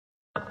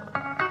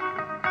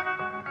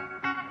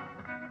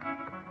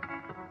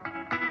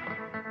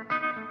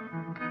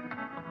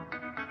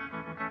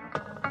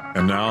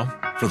And now,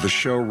 for the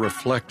show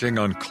reflecting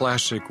on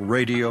classic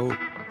radio,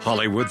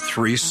 Hollywood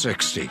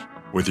 360,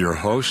 with your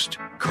host,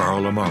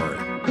 Carl Amari.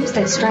 Who's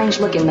that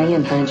strange-looking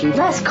man behind you?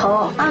 That's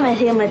Carl. I met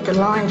him at the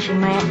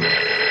laundromat.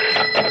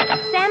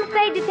 Sam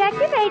Spade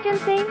Detective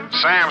Agency.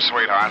 Sam,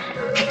 sweetheart.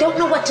 I don't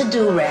know what to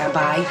do,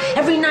 Rabbi.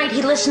 Every night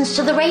he listens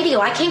to the radio.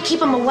 I can't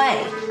keep him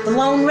away. The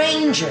Lone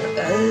Ranger,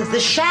 the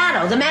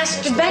Shadow, the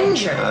Masked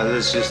Avenger.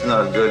 This is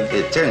not good.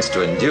 It tends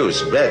to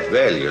induce bad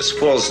values,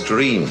 false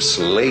dreams,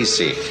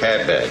 lazy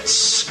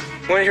habits.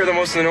 Want to hear the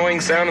most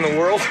annoying sound in the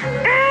world?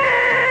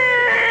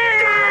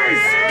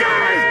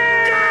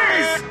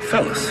 Guys!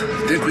 Fellas,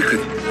 think we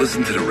could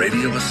listen to the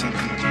radio or something?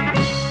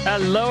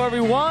 Hello,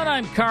 everyone.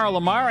 I'm Carl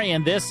Amari,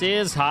 and this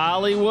is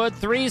Hollywood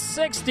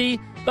 360,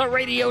 the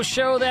radio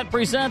show that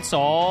presents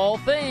all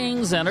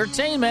things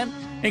entertainment,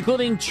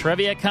 including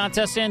trivia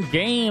contests and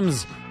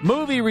games,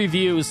 movie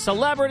reviews,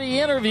 celebrity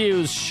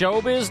interviews,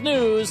 showbiz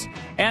news,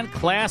 and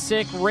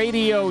classic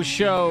radio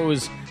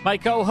shows. My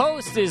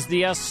co-host is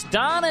the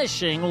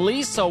astonishing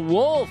Lisa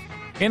Wolf.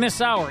 In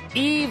this hour,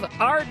 Eve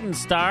Arden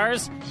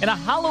stars in a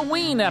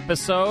Halloween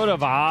episode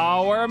of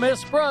Our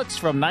Miss Brooks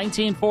from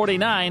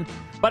 1949.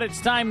 But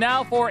it's time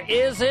now for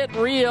Is It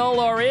Real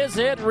or Is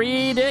It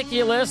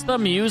Ridiculous, the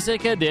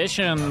music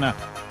edition.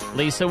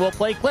 Lisa will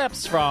play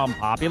clips from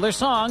popular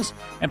songs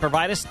and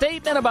provide a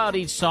statement about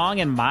each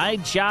song, and my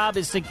job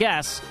is to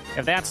guess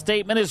if that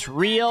statement is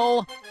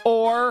real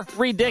or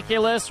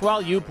ridiculous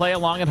while you play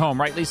along at home.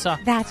 Right, Lisa?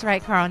 That's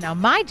right, Carl. Now,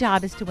 my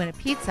job is to win a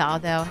pizza,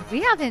 although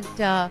we haven't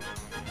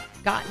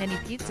gotten any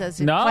pizzas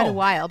in quite a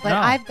while. But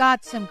I've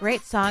got some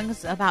great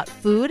songs about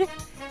food.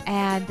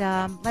 And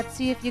let's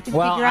see if you can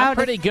figure out. Well, I'm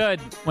pretty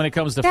good when it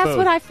comes to food. That's That's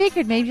what I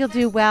figured. Maybe you'll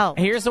do well.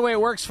 Here's the way it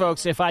works,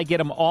 folks. If I get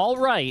them all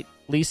right,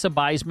 Lisa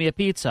buys me a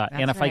pizza.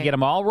 That's and if right. I get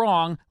them all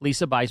wrong,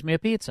 Lisa buys me a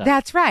pizza.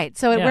 That's right.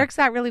 So it works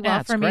out really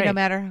well for me great. no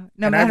matter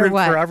I what. root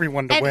for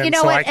everyone to win, you know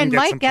so what? I can and get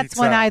Mike some gets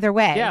pizza. one either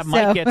way. Yeah,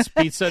 Mike gets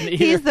pizza.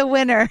 He's the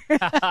winner.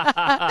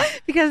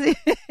 Because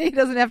he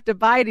doesn't have to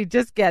buy it. He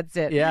just gets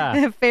it.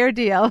 Yeah. Fair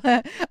deal.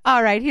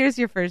 All right. Here's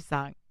your first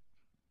song.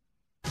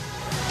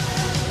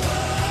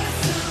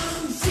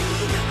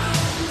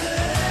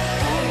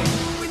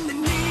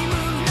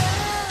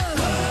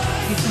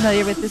 You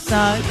familiar with this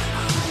song?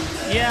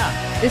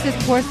 Yeah. This is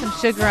Pour Some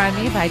Sugar on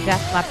Me by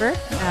Def Leppard,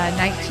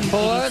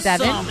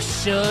 1987. Pour some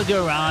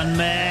sugar on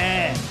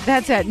me.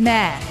 That's it,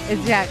 man.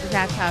 Exactly.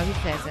 That's how he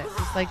says it,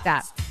 just like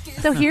that.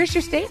 So here's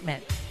your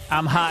statement.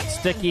 I'm hot,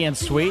 sticky, and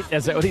sweet.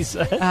 Is that what he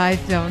said? I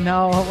don't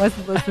know. I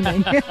wasn't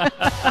listening.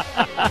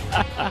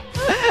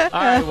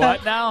 All right,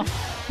 what now?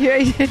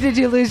 Did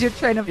you lose your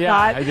train of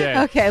thought? Yeah, I did.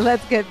 Okay,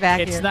 let's get back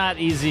here. It's not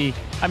easy.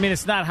 I mean,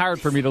 it's not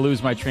hard for me to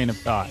lose my train of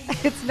thought.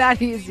 It's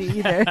not easy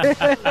either.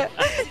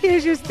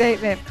 Here's your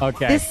statement.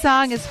 Okay. This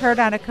song is heard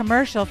on a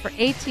commercial for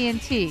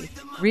AT&T.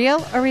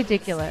 Real or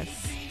ridiculous?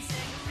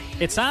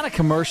 It's not a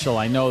commercial,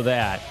 I know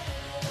that.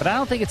 But I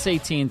don't think it's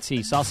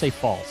AT&T, so I'll say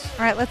false.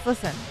 All right, let's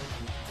listen.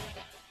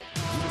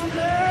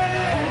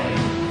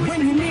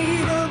 When you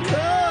need a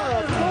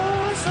cup,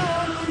 pour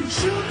some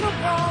sugar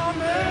on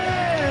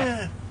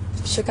me.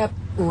 Shook up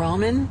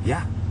ramen?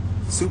 Yeah,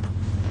 soup.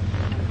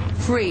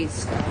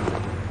 Freeze.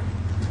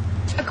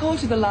 A call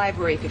to the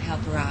library could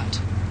help her out.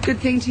 Good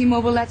thing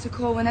T-Mobile lets her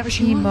call whenever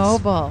she wants.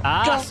 T-Mobile.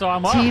 So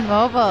I'm up.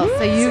 T-Mobile.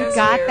 So you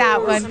got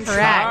that one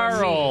correct.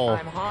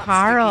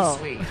 Carl.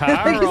 He's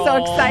so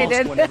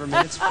excited.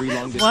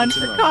 One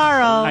for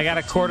Carl. I got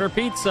a quarter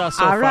pizza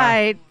so All far.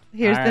 right.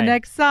 Here's the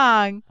next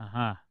song.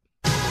 Uh-huh.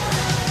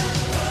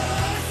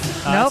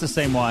 Nope. That's the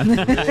same one.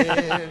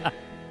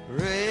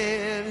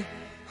 Red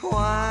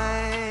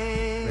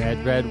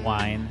wine. Red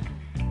wine.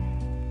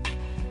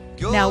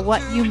 Now,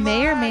 what you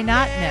may or may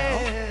not know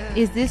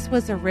is this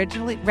was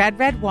originally,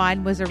 Red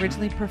Wine was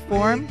originally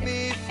performed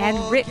and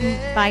written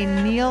by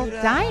Neil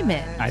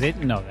Diamond. I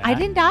didn't know that. I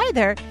didn't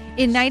either.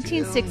 In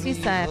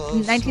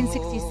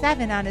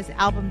 1967 on his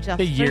album Just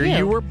The year For You.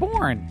 you were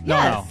born.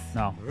 Yes.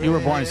 No. You were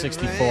born in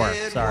 64.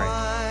 Sorry. All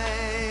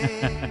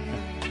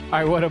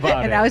right, what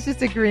about And it? I was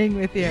just agreeing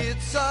with you.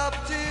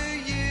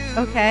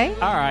 Okay.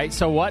 All right,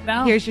 so what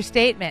now? Here's your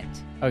statement.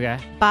 Okay.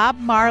 Bob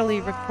Marley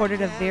recorded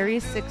a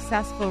very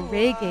successful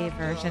reggae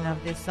version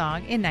of this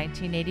song in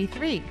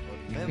 1983.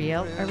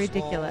 Real or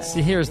ridiculous?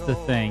 See, here's the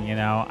thing,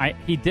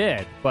 he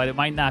did, but it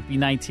might not be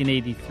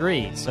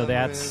 1983, so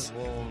that's...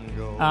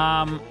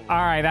 all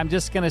right, I'm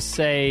just going to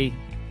say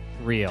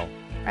real. All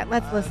right,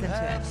 let's listen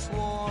to it.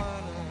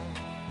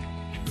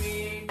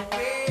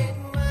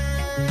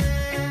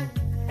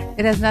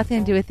 It has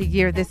nothing to do with the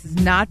year. This is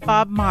not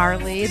Bob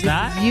Marley. This is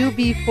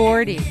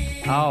UB40.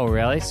 Oh,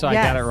 really? So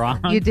Yes, I got it wrong?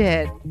 You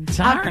did.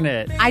 Darn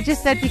it. I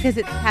just said because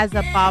it has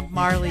a Bob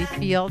Marley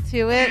feel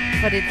to it,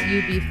 but it's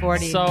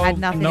UB40. So, had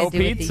nothing no to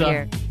do pizza. with the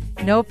year.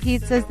 No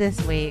pizzas this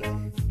week.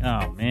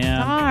 Oh, man.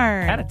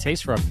 Darn. I had a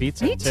taste for a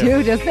pizza, Me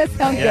too. Doesn't that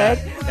sound Yeah,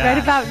 good? yeah.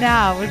 Right about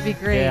now would be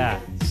great. Yeah.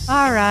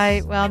 All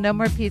right. Well, no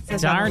more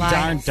pizzas on the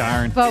line.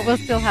 Darn. But we'll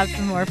still have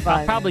some more fun.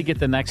 I'll probably get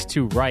the next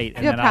two right.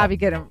 And You'll then probably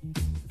get them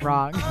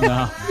wrong.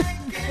 No.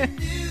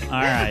 All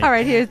right. All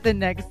right. Here's the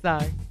next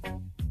song.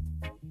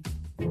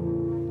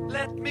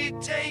 Let me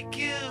take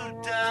you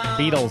down.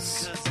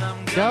 Beatles.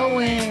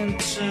 Going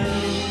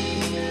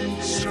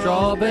to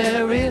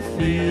Strawberry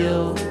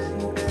Fields.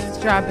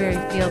 Strawberry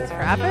Fields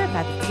Forever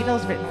by the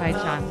Beatles, written by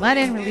John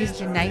Lennon,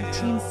 released in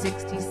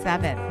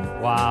 1967.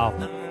 Wow.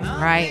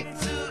 Right.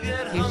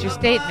 Here's your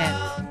statement.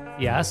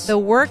 Yes. The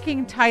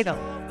working title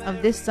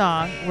of this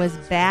song was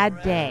Bad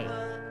Day.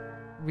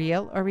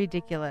 Real or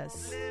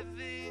ridiculous?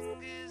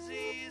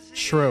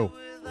 True.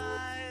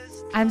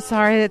 I'm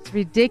sorry, that's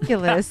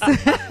ridiculous.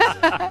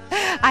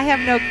 I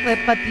have no clip,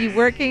 but the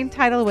working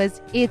title was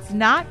It's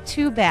Not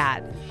Too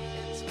Bad.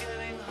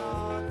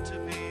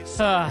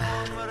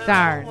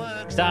 Darn.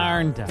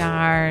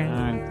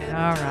 Darn.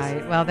 All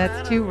right. Well,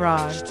 that's two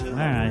wrong. All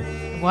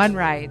right. One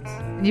right.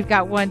 And you've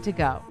got one to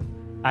go.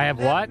 I have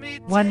what?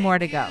 One more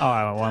to go.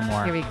 Oh, one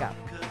more. Here we go.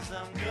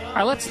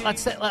 All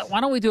right, why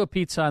don't we do a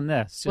pizza on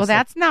this? Well,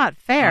 that's not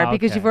fair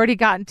because you've already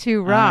gotten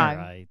two wrong. All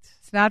right.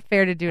 It's not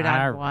fair to do it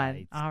on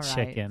one. All right.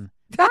 Chicken.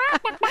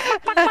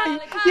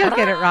 You'll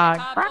get it wrong.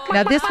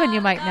 Now, this one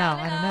you might know.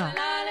 I don't know.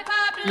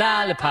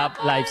 Lollipop,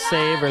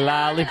 lifesaver,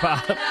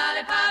 lollipop.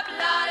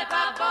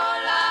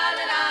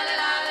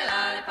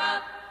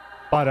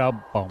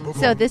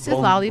 So this is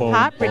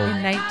Lollipop, written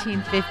in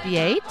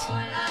 1958.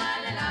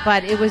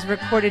 But it was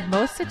recorded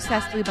most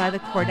successfully by the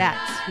Chordettes,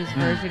 whose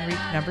version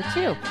reached number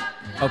 2.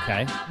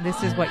 Okay.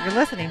 This is what you're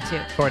listening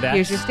to. Chordettes.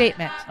 Here's your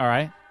statement. All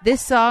right.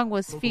 This song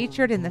was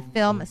featured in the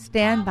film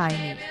Stand By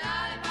Me.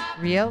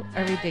 Real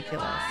or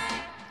ridiculous?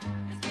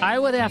 I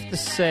would have to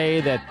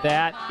say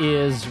that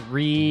is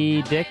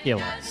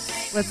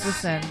ridiculous. Let's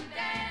listen.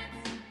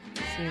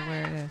 Let's see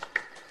where it is.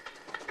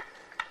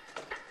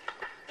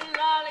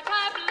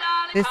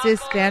 This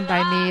is Stand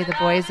By Me. The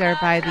boys are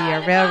by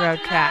the railroad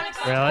tracks.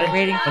 Really? They're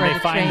waiting for when the they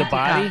find train the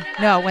body? to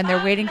come. No, when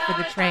they're waiting for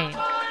the train.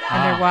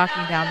 And they're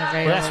walking down the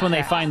railroad. Well, that's when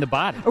tracks. they find the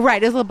body.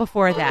 Right, it was a little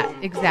before that.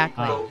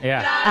 Exactly.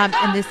 Yeah.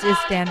 And this is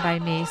Stand By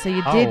Me. So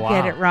you did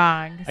get it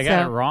wrong. I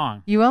got it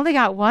wrong. You only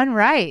got one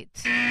right.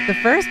 The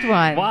first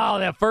one. Wow,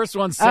 that first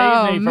one saved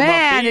me from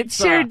man, a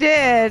pizza. it sure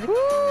did.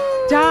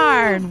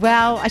 Darn.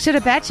 Well, I should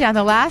have bet you on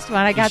the last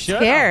one. I got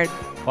scared.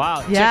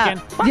 Wow, yeah.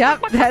 Chicken.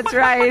 Yep, that's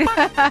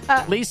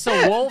right.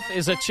 Lisa Wolf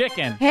is a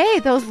chicken. Hey,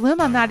 those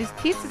Luma Maddie's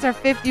pizzas are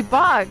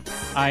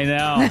 $50. I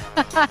know.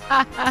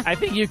 I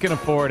think you can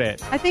afford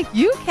it. I think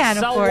you can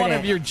Sell afford it. Sell one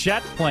of your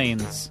jet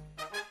planes.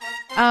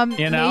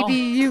 You know? Maybe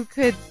you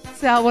could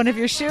sell one of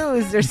your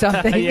shoes or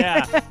something.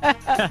 Yeah.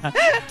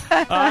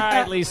 All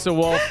right, Lisa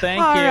Wolf, thank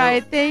you. All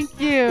right, thank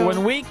you.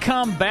 When we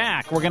come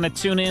back, we're going to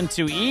tune in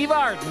to Eve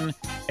Arden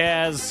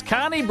as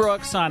Connie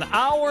Brooks on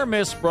Our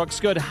Miss Brooks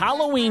Good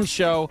Halloween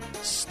show.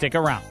 Stick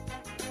around.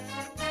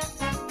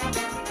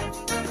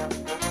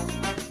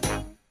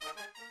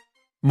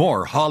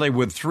 More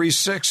Hollywood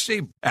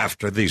 360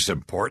 after these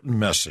important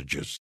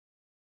messages.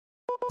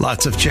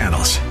 Lots of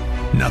channels,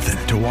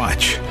 nothing to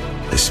watch,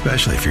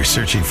 especially if you're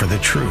searching for the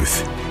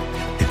truth.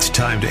 It's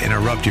time to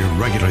interrupt your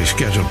regularly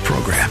scheduled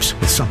programs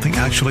with something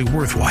actually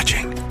worth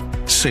watching.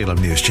 Salem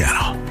News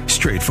Channel.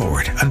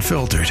 Straightforward,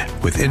 unfiltered,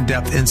 with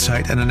in-depth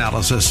insight and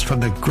analysis from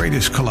the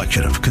greatest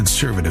collection of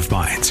conservative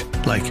minds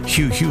like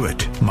Hugh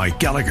Hewitt, Mike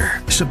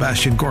Gallagher,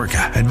 Sebastian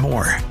Gorka, and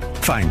more.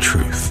 Find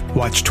truth.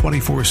 Watch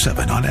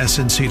 24/7 on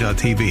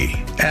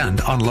SNC.TV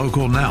and on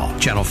Local Now,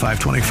 Channel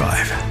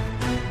 525.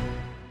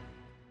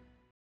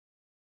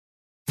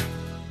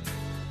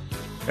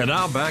 And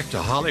now back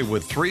to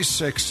Hollywood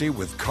 360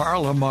 with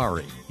Carl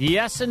Amari.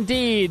 Yes,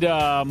 indeed.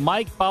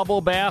 Mike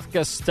Bubblebath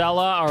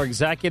Costella, our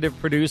executive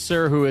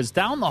producer, who is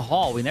down the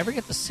hall. We never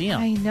get to see him.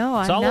 I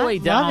know. It's I'm all not the way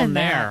down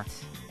there.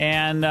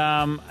 That.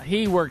 And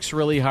he works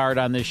really hard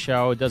on this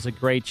show. Does a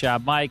great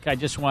job. Mike, I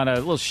just want a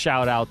little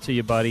shout out to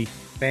you, buddy.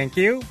 Thank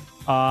you.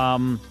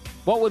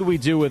 What would we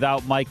do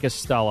without Mike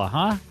Costella,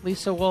 huh,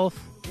 Lisa Wolf?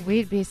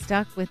 We'd be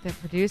stuck with the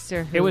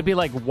producer. It would be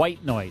like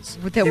white noise.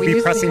 That You'd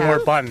be pressing more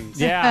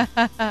buttons. Yeah.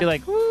 Be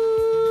like,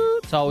 woo.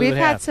 That's all we would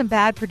We've had have. some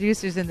bad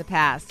producers in the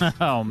past.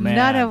 Oh, man.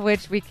 None of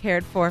which we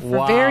cared for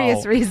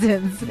various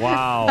reasons.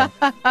 Wow.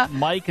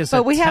 Mike is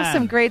but a 10. we have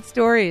some great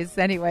stories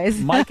anyways.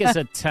 Mike is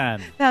a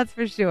 10. That's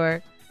for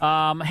sure.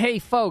 Hey,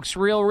 folks,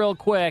 real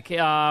quick.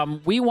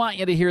 We want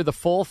you to hear the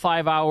full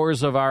 5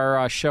 hours of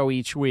our show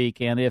each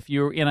week. And if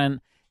you're in an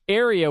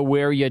area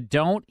where you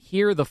don't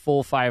hear the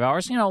full 5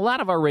 hours, a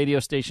lot of our radio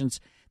stations,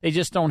 they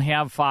just don't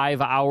have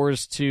 5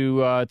 hours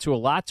to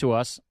allot to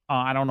us.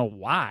 I don't know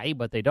why,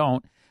 but they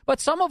don't. But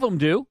some of them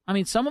do. I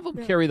mean, some of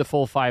them carry the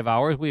full 5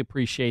 hours. We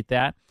appreciate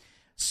that.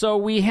 So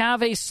we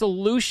have a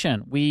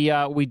solution. We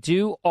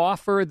do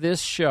offer this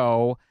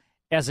show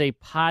as a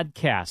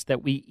podcast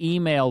that we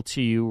email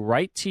to you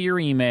right to your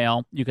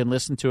email. You can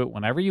listen to it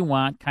whenever you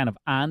want, kind of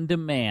on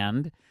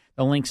demand.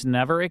 The links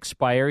never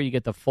expire. You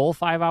get the full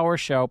 5 hour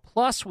show.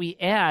 Plus, we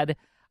add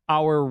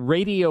our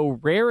Radio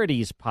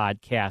Rarities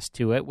podcast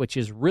to it, which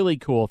is really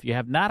cool. If you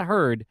have not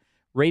heard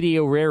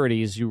Radio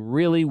Rarities, you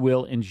really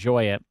will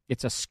enjoy it.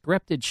 It's a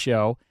scripted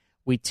show.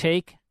 We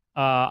take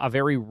a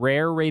very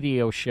rare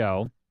radio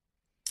show,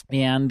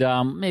 and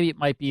maybe it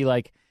might be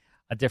like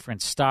a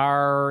different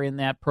star in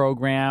that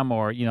program,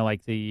 or,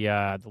 like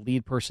the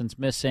lead person's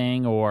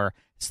missing, or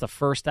it's the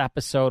first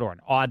episode or an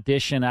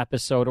audition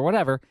episode or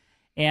whatever.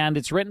 And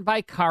it's written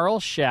by Carl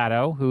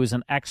Shadow, who's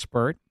an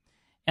expert.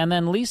 And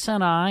then Lisa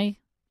and I,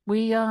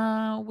 we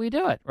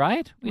do it,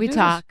 right? We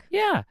talk.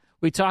 Yeah.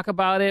 We talk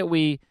about it.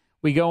 We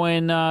go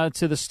in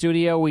to the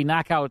studio. We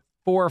knock out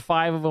 4 or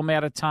 5 of them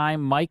at a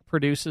time. Mike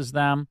produces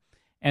them,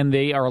 and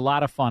they are a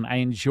lot of fun. I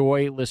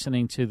enjoy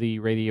listening to the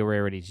Radio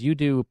Rarities. You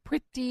do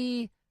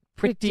pretty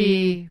good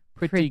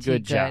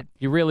job.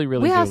 You really,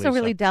 really do. We also Lisa.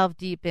 really delve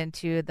deep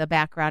into the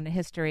background and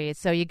history,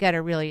 so you get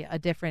a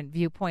different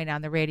viewpoint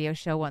on the radio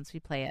show once we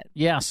play it.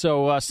 Yeah,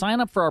 so sign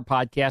up for our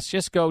podcast.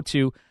 Just go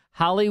to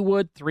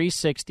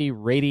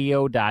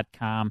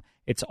Hollywood360radio.com.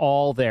 It's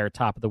all there,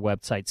 top of the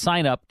website.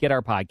 Sign up, get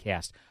our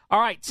podcast. All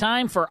right,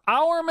 time for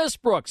Our Miss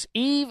Brooks.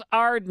 Eve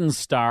Arden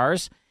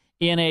stars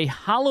in a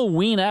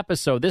Halloween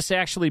episode. This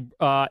actually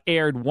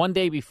aired one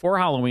day before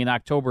Halloween,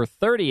 October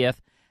 30th,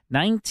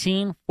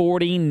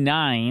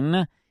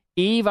 1949.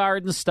 Eve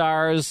Arden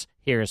stars.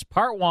 Here's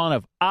part 1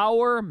 of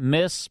Our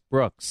Miss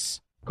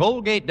Brooks.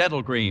 Colgate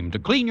Dental Cream to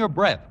clean your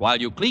breath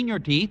while you clean your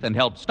teeth and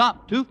help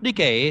stop tooth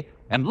decay,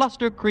 and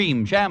Luster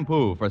Cream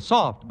Shampoo for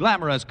soft,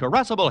 glamorous,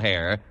 caressable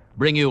hair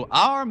bring you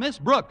Our Miss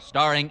Brooks,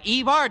 starring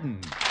Eve Arden.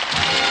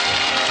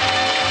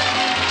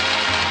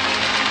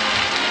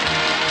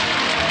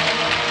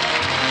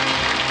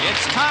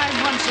 It's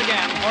time once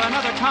again for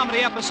another comedy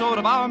episode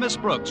of Our Miss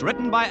Brooks,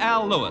 written by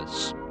Al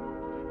Lewis.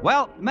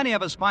 Well, many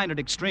of us find it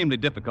extremely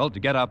difficult to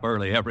get up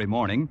early every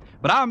morning,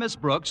 but our Miss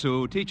Brooks,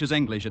 who teaches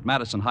English at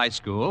Madison High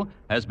School,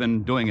 has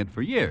been doing it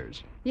for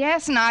years.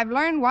 Yes, and I've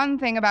learned one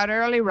thing about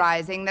early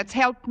rising that's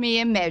helped me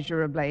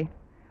immeasurably.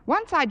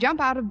 Once I jump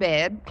out of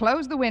bed,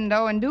 close the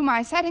window, and do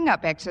my setting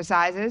up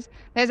exercises,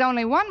 there's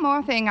only one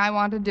more thing I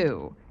want to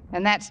do,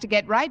 and that's to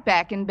get right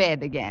back in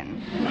bed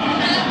again.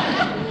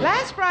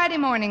 Last Friday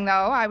morning, though,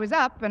 I was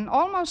up and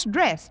almost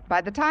dressed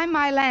by the time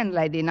my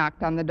landlady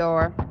knocked on the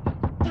door.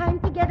 Time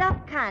to get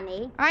up,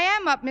 Connie. I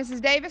am up,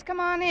 Mrs. Davis.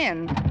 Come on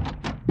in.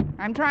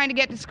 I'm trying to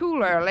get to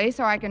school early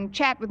so I can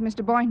chat with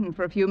Mr. Boynton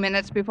for a few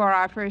minutes before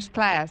our first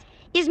class.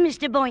 Is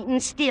Mr. Boynton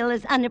still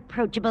as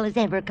unapproachable as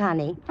ever,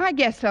 Connie? I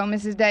guess so,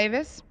 Mrs.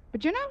 Davis.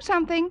 But you know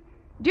something?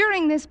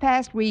 During this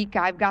past week,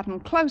 I've gotten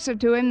closer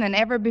to him than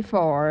ever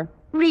before.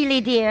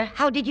 Really, dear?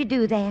 How did you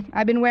do that?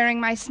 I've been wearing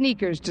my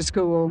sneakers to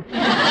school.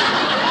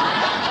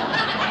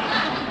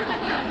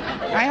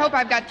 I hope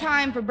I've got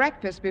time for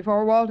breakfast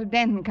before Walter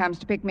Denton comes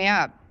to pick me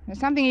up. There's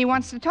something he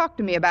wants to talk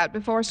to me about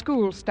before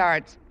school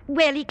starts.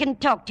 Well, he can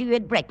talk to you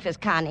at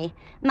breakfast, Connie.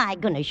 My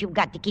goodness, you've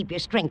got to keep your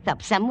strength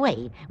up some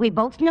way. We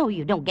both know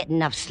you don't get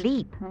enough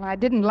sleep. Well, I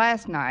didn't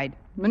last night.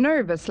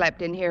 Minerva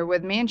slept in here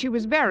with me, and she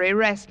was very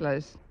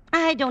restless.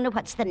 I don't know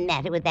what's the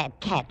matter with that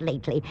cat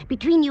lately.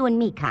 Between you and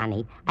me,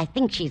 Connie, I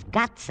think she's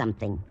got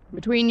something.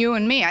 Between you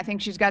and me, I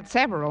think she's got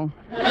several.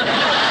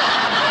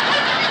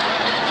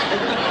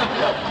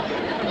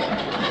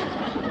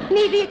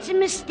 Maybe it's a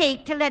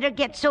mistake to let her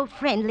get so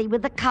friendly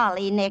with the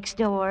collie next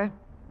door.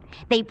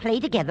 They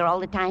play together all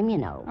the time, you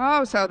know.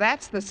 Oh, so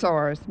that's the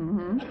source.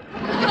 Mm-hmm.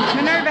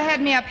 Minerva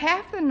had me up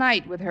half the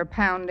night with her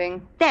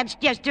pounding. That's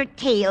just her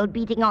tail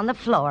beating on the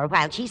floor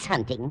while she's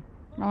hunting.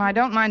 Well, I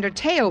don't mind her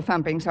tail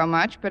thumping so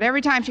much, but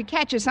every time she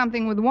catches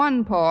something with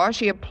one paw,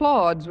 she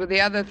applauds with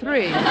the other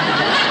 3.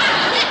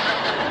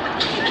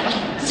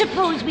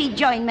 Suppose we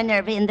join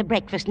Minerva in the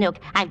breakfast nook.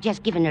 I've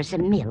just given her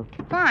some milk.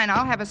 Fine,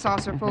 I'll have a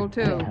saucer full,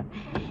 too. Well,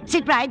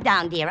 sit right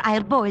down, dear.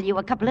 I'll boil you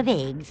a couple of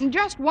eggs.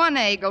 Just 1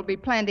 egg will be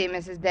plenty,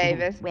 Mrs.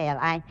 Davis.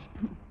 Well,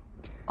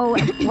 Oh,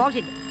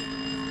 Walter...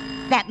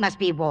 That must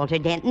be Walter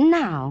Denton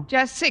now.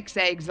 Just 6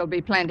 eggs will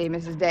be plenty,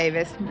 Mrs.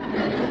 Davis.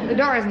 The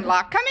door isn't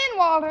locked. Come in,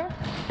 Walter.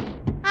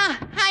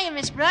 Hiya,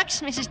 Miss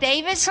Brooks, Mrs.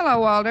 Davis. Hello,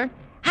 Walter.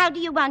 How do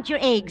you want your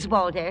eggs,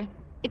 Walter?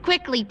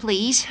 Quickly,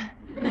 please.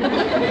 You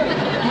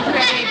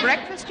had any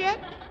breakfast yet?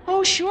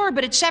 Oh, sure,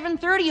 but it's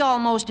 7:30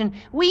 almost, and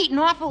we eat an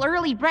awful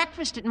early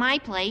breakfast at my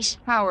place.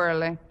 How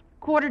early?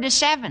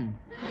 6:45.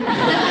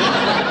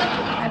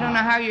 I don't know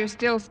how you're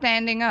still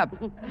standing up.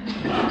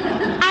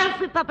 I'll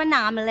whip up an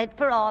omelet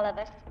for all of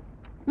us.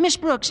 Miss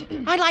Brooks,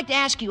 I'd like to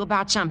ask you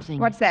about something.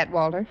 What's that,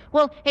 Walter?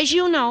 Well, as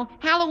you know,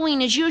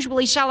 Halloween is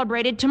usually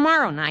celebrated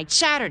tomorrow night,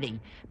 Saturday.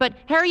 But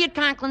Harriet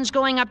Conklin's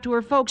going up to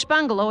her folks'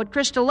 bungalow at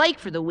Crystal Lake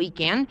for the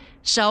weekend,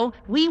 so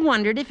we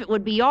wondered if it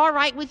would be all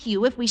right with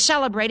you if we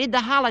celebrated the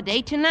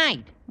holiday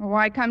tonight. Well,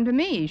 why come to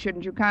me?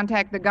 Shouldn't you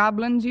contact the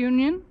Goblins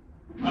Union?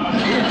 We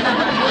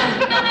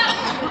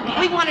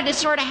wanted to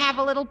sort of have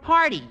a little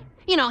party.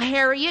 You know,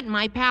 Harriet and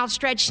my pal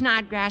Stretch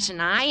Snodgrass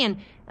and I, and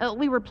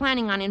we were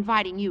planning on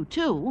inviting you,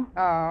 too.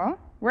 Oh?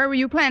 Where were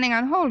you planning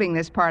on holding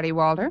this party,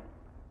 Walter?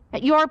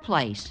 At your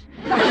place.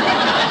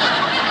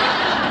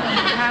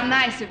 How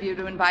nice of you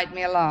to invite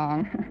me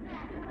along.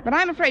 But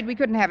I'm afraid we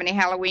couldn't have any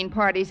Halloween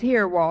parties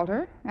here,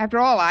 Walter. After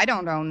all, I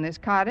don't own this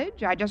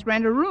cottage. I just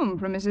rent a room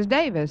from Mrs.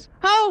 Davis.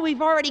 Oh,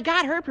 we've already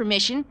got her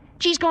permission.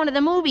 She's going to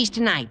the movies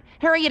tonight.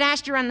 Harriet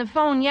asked her on the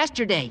phone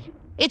yesterday.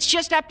 It's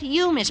just up to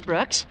you, Miss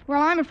Brooks. Well,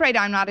 I'm afraid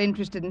I'm not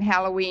interested in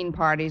Halloween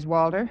parties,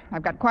 Walter.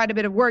 I've got quite a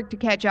bit of work to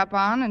catch up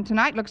on, and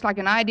tonight looks like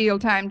an ideal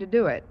time to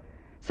do it.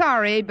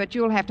 Sorry, but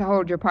you'll have to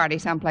hold your party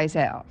someplace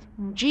else.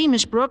 Gee,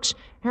 Miss Brooks,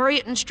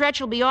 Harriet and Stretch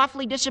will be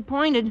awfully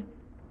disappointed.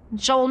 And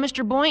so will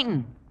Mr.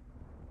 Boynton.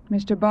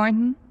 Mr.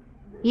 Boynton?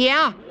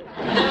 Yeah.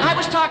 I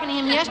was talking to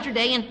him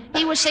yesterday, and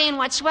he was saying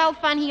what swell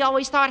fun he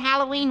always thought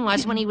Halloween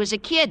was when he was a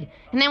kid.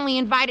 And then we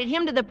invited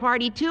him to the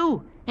party,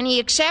 too. And he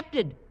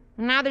accepted.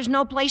 And now there's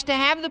no place to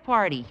have the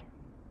party.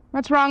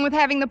 What's wrong with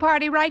having the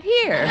party right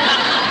here?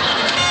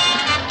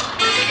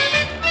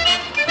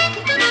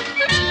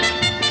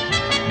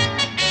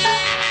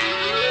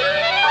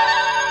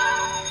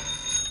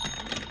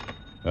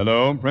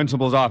 Hello,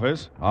 Principal's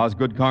office.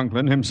 Osgood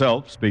Conklin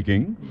himself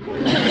speaking.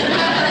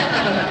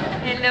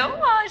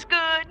 Hello,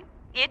 Osgood.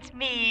 It's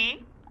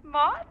me,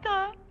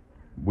 Martha.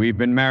 We've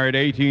been married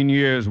 18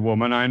 years,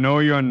 woman. I know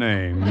your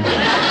name.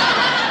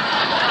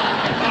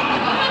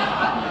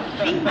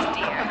 Please,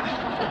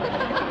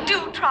 dear.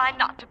 Do try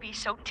not to be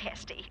so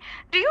testy.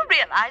 Do you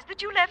realize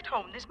that you left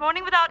home this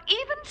morning without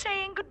even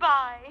saying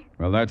goodbye?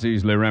 Well, that's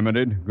easily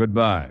remedied.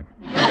 Goodbye.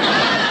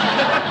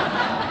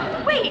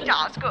 Wait,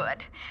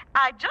 Osgood.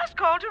 I just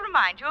called to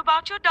remind you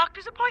about your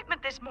doctor's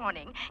appointment this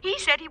morning. He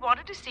said he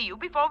wanted to see you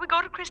before we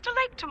go to Crystal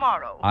Lake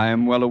tomorrow. I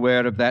am well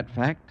aware of that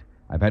fact.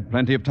 I've had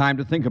plenty of time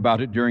to think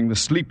about it during the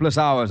sleepless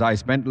hours I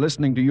spent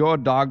listening to your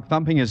dog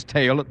thumping his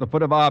tail at the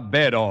foot of our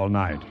bed all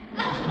night.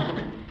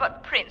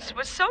 But Prince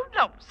was so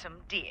lonesome,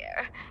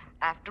 dear.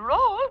 After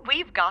all,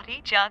 we've got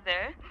each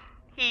other.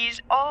 He's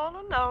all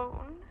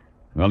alone.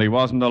 Well, he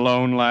wasn't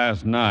alone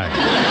last night.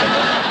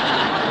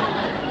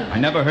 I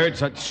never heard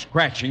such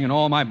scratching in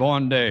all my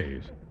born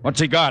days. What's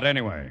he got,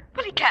 anyway?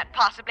 Well, he can't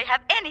possibly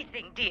have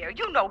anything, dear.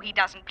 You know he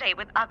doesn't play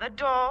with other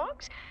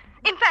dogs.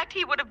 In fact,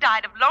 he would have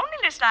died of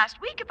loneliness last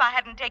week if I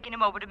hadn't taken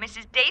him over to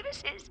Mrs.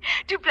 Davis's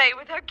to play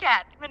with her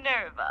cat,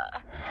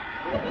 Minerva.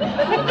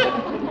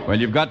 Well,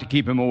 you've got to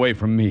keep him away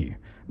from me.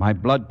 My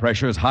blood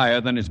pressure is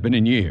higher than it's been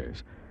in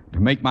years.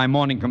 To make my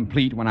morning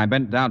complete, when I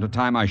bent down to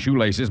tie my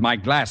shoelaces, my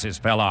glasses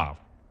fell off.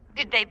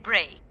 Did they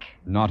break?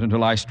 Not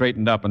until I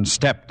straightened up and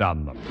stepped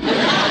on them.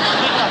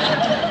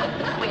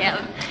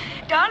 Well,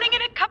 darling,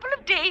 in a couple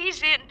of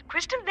days in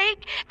Crystal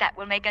Lake, that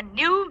will make a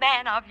new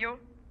man of you.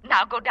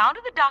 Now go down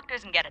to the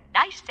doctor's and get a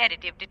nice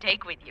sedative to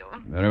take with you.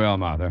 Very well,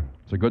 Martha.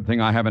 It's a good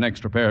thing I have an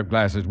extra pair of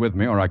glasses with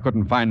me, or I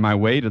couldn't find my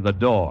way to the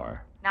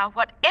door. Now,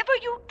 whatever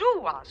you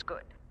do,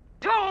 Osgood,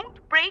 don't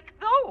break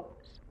those.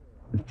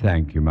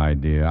 Thank you, my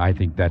dear. I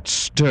think that's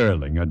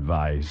sterling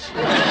advice.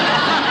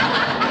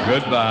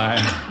 Goodbye.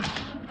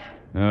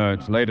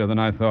 It's later than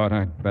I thought.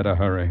 I'd better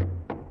hurry.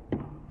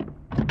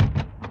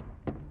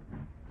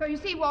 So you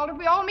see, Walter, if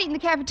we all meet in the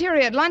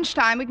cafeteria at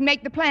lunchtime, we can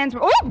make the plans.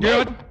 Oh!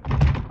 Good.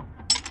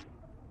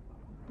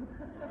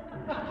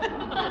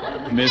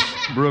 Miss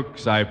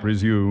Brooks, I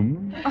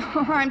presume.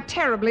 Oh, I'm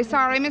terribly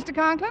sorry, Mr.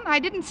 Conklin. I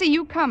didn't see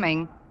you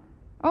coming.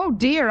 Oh,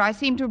 dear, I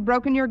seem to have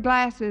broken your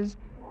glasses.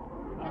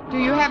 Do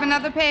you have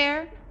another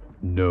pair?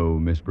 No,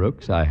 Miss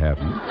Brooks, I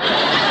haven't.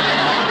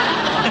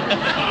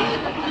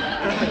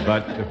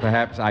 But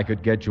perhaps I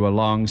could get you a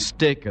long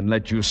stick and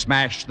let you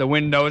smash the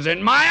windows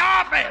in my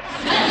office.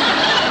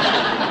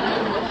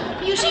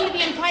 You seem to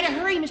be in quite a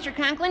hurry, Mr.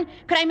 Conklin.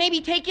 Could I maybe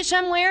take you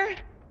somewhere?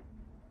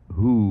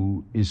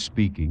 Who is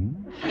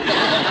speaking? Hey,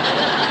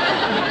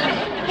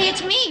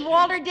 it's me,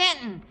 Walter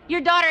Denton.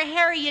 Your daughter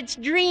Harriet's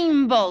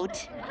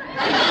dreamboat.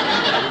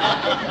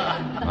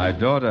 My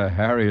daughter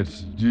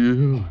Harriet's...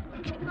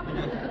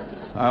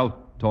 I'll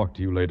talk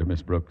to you later,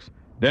 Miss Brooks.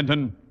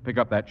 Denton, pick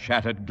up that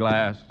shattered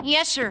glass.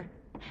 Yes, sir.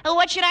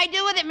 What should I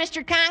do with it,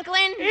 Mr.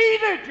 Conklin?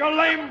 Eat it, you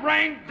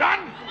lame-brained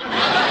dunce!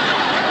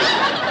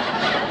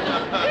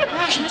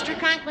 Gosh, Mr.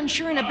 Conklin's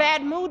sure in a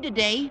bad mood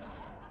today.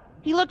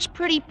 He looks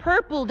pretty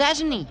purple,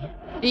 doesn't he?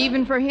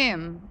 Even for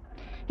him.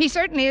 He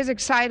certainly is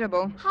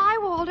excitable. Hi,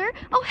 Walter.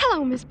 Oh,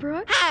 hello, Miss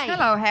Brooks. Hi.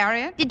 Hello,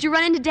 Harriet. Did you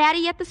run into Daddy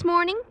yet this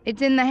morning?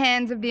 It's in the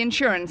hands of the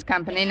insurance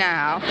company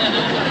now.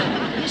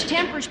 His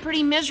temper's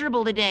pretty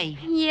miserable today.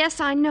 Yes,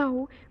 I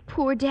know.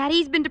 Poor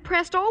Daddy's been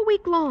depressed all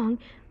week long.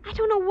 I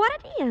don't know what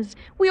it is.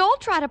 We all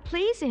try to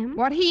please him.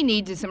 What he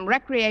needs is some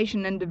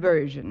recreation and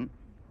diversion.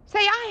 Say,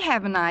 I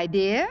have an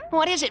idea.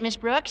 What is it, Miss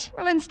Brooks?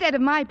 Well, instead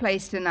of my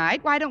place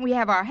tonight, why don't we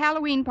have our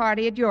Halloween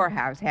party at your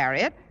house,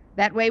 Harriet?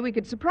 That way we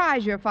could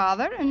surprise your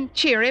father and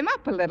cheer him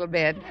up a little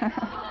bit.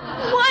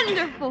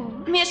 Wonderful.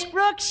 Miss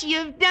Brooks,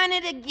 you've done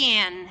it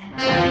again.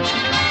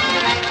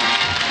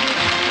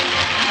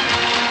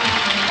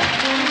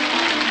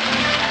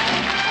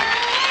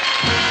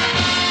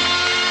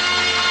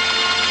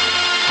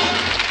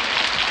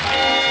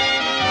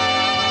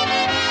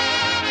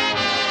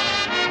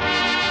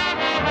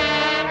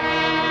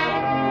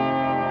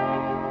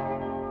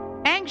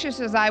 Anxious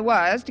as I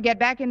was to get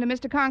back into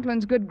Mr.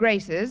 Conklin's good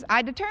graces,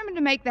 I determined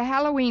to make the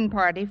Halloween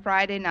party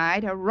Friday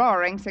night a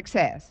roaring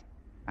success.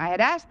 I had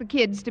asked the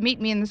kids to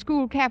meet me in the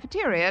school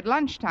cafeteria at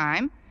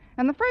lunchtime,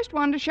 and the first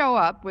one to show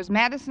up was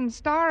Madison's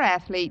star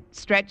athlete,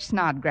 Stretch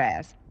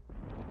Snodgrass.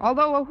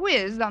 Although a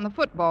whiz on the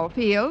football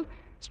field,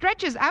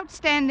 Stretch's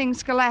outstanding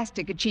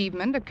scholastic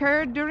achievement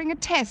occurred during a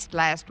test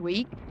last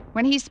week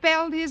when he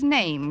spelled his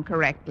name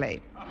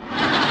correctly.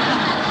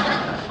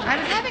 I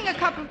was having a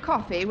cup of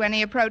coffee when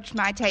he approached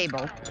my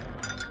table.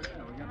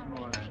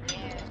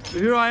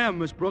 Here I am,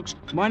 Miss Brooks.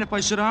 Mind if I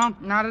sit down?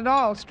 Not at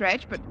all,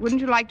 Stretch, but wouldn't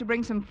you like to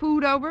bring some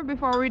food over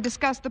before we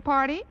discuss the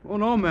party? Oh,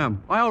 no,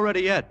 ma'am. I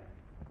already ate.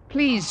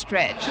 Please,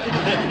 Stretch.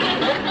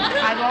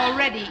 I've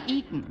already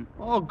eaten.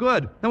 Oh,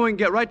 good. Then we can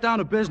get right down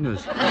to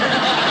business.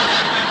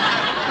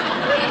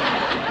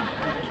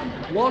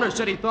 Walter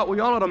said he thought we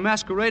all ought to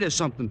masquerade as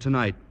something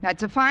tonight.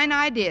 That's a fine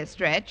idea,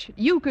 Stretch.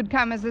 You could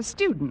come as a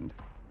student.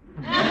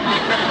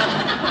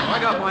 I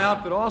got my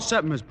outfit all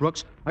set, Miss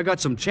Brooks. I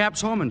got some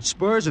chaps home and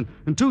spurs and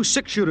 2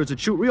 6-shooters that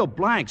shoot real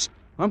blanks.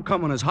 I'm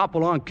coming as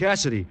Hopalong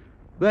Cassidy.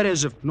 That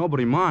is, if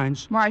nobody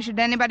minds. Why should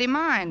anybody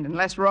mind,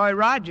 unless Roy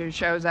Rogers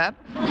shows up?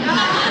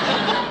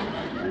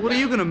 What are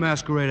you going to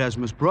masquerade as,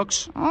 Miss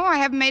Brooks? Oh, I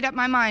haven't made up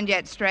my mind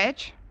yet,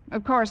 Stretch.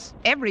 Of course,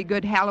 every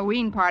good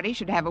Halloween party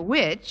should have a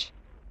witch.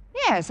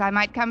 Yes, I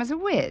might come as a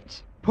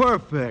witch.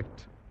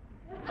 Perfect.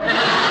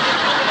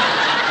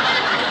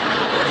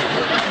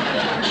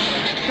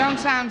 Don't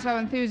sound so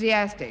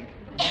enthusiastic.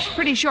 It's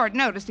pretty short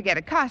notice to get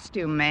a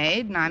costume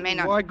made, and I may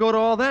not... Why go to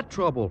all that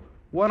trouble?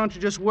 Why don't you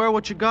just wear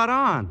what you got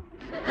on?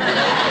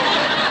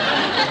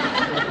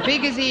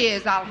 Big as he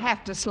is, I'll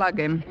have to slug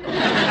him.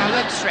 Now,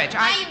 look, Stretch,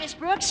 Hi, Miss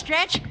Brooks,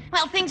 Stretch.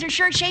 Well, things are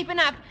sure shaping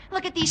up.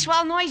 Look at these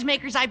swell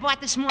noisemakers I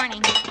bought this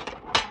morning.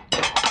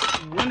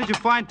 When did you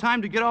find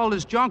time to get all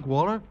this junk,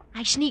 Walter?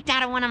 I sneaked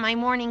out of one of my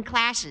morning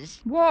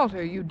classes.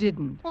 Walter, you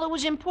didn't. Well, it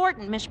was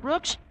important, Miss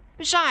Brooks.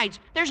 Besides,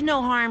 there's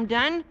no harm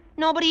done.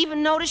 Nobody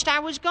even noticed I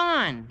was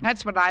gone.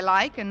 That's what I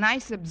like, a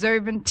nice,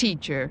 observant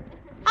teacher.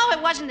 Oh,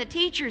 it wasn't the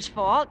teacher's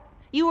fault.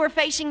 You were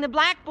facing the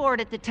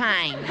blackboard at the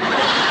time.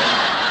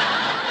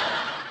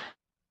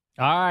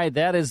 All right,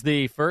 that is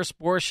the first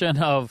portion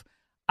of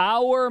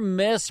Our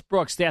Miss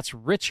Brooks. That's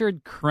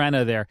Richard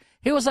Crenna there.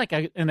 He was like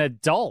an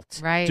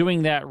adult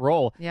doing that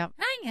role. Yep.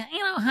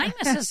 Hi,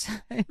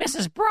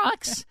 Mrs.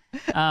 Brooks.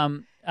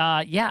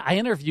 Yeah, I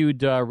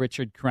interviewed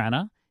Richard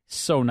Crenna.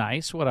 So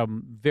nice. What a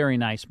very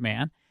nice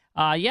man.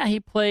 He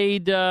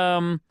played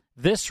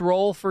this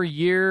role for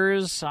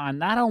years,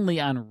 not only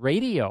on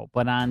radio,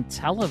 but on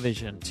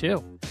television,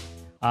 too.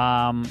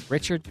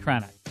 Richard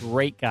Crenna,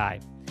 great guy.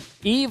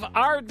 Eve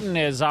Arden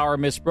is our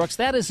Miss Brooks.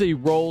 That is a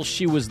role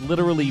she was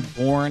literally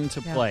born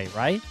to play,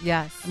 right?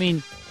 Yes. I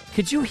mean,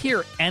 could you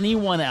hear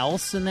anyone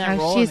else in that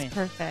role? She's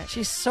perfect.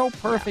 She's so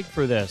perfect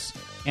for this.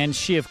 And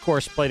she, of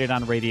course, played it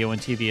on radio and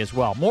TV as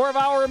well. More of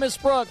our Miss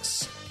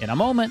Brooks in a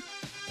moment.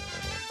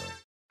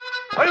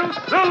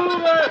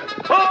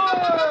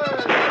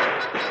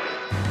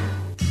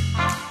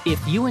 If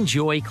you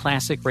enjoy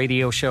classic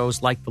radio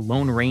shows like The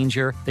Lone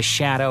Ranger, The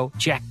Shadow,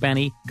 Jack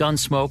Benny,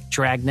 Gunsmoke,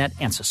 Dragnet,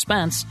 and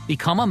Suspense,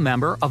 become a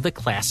member of the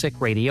Classic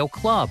Radio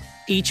Club.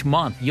 Each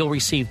month, you'll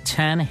receive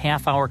 10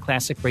 half-hour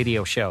classic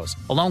radio shows,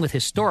 along with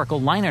historical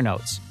liner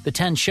notes. The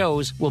 10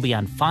 shows will be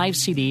on 5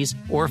 CDs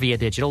or via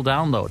digital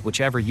download,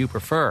 whichever you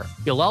prefer.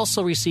 You'll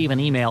also receive an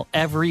email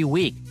every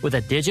week with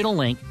a digital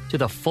link to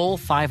the full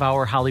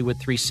 5-hour Hollywood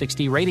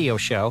 360 radio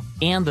show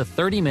and the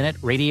 30-minute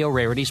Radio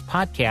Rarities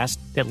podcast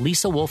that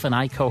Lisa Wolf and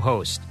I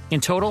co-host. In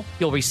total,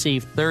 you'll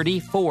receive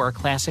 34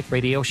 classic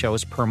radio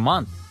shows per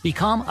month.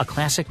 Become a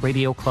Classic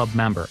Radio Club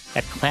member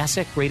at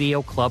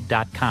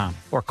classicradioclub.com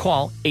or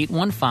call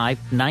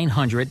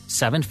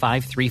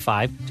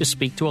 815-900-7535 to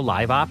speak to a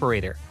live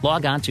operator.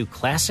 Log on to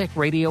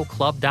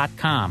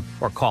classicradioclub.com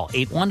or call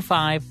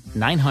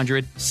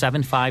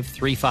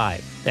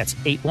 815-900-7535. That's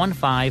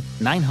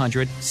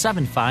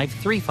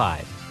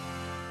 815-900-7535.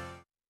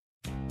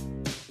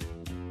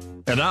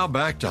 And now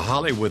back to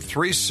Hollywood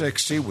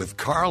 360 with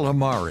Carl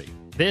Amari.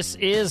 This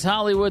is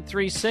Hollywood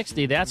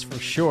 360, that's for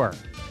sure.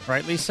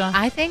 Right, Lisa?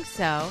 I think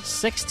so.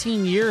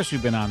 16 years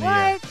we've been on the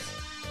air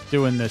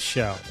doing this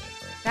show.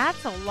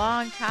 That's a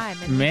long time.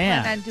 And Man.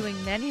 we plan on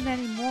doing many,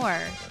 many more.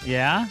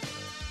 Yeah?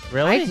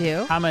 Really? I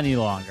do. How many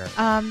longer?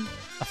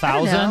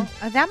 1,000?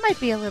 That might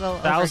be a little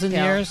 1,000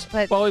 overkill, years?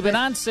 Well, we've been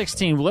on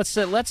 16.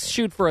 Let's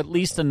shoot for at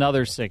least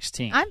another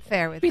 16. I'm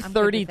fair with It'd be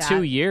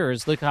 32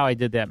 years. Look how I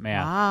did that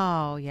math.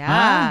 Wow,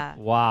 yeah.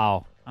 Huh?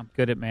 Wow. I'm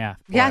good at math.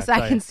 Boy, yes,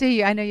 I can see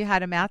you. I know you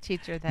had a math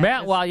teacher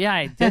that Well, yeah,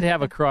 I did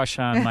have a crush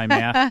on my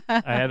math.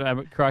 I had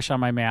a crush on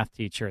my math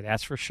teacher,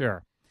 that's for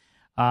sure.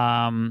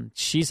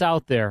 She's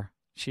out there.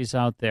 She's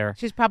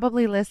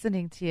probably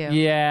listening to you.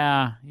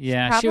 Yeah.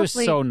 She was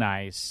so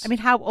nice. I mean,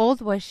 how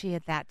old was she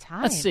at that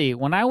time? Let's see.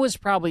 When I was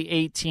probably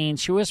 18,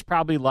 she was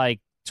probably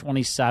like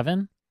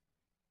 27.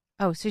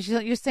 Oh, so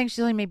you're saying she's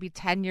only maybe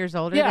 10 years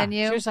older than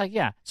you? She was like,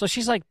 So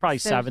she's like probably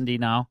 70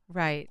 now.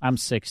 Right. I'm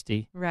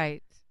 60.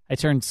 Right. I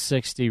turned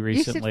 60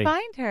 recently. You should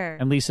find her.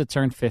 And Lisa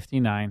turned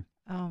 59.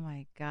 Oh,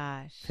 my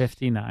gosh.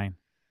 59.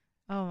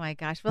 Oh, my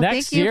gosh. Well,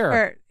 Next thank you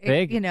year, for,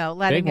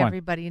 letting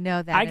everybody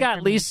know that. I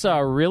got Lisa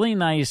a really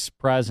nice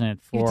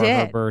present for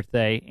her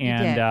birthday,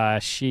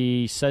 and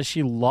she says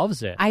she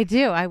loves it. I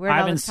do. I wear it all the time. I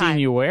haven't seen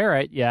you wear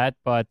it yet,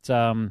 but...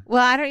 well,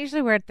 I don't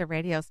usually wear it at the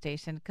radio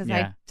station because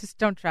I just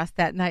don't dress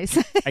that nice.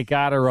 I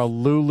got her a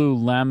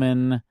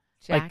Lululemon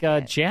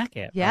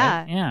jacket. Yeah,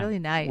 right? Yeah, really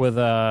nice. With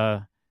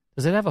a...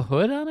 Does it have a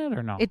hood on it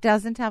or no? It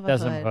doesn't have a hood.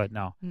 Doesn't have a hood,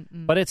 no.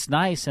 But it's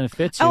nice and it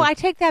fits you. Oh, I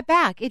take that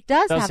back. It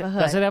does have a hood.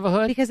 Does it have a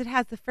hood? Because it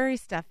has the furry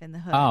stuff in the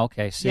hood. Oh,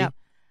 okay. See? Yep.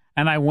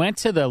 And I went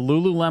to the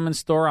Lululemon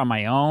store on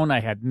my own. I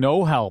had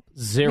no help.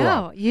 Zero.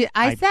 No,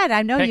 I said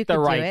I know you could do it. Picked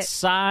the right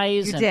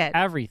size you and did.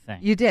 everything.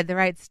 You did. The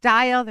right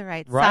style, the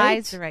right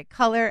size, the right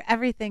color.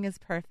 Everything is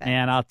perfect.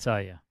 And I'll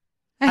tell you.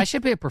 I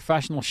should be a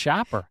professional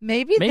shopper.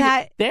 Maybe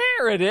that...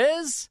 There it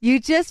is. You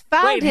just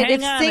found it.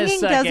 If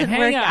singing doesn't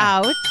work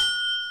out...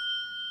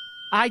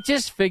 I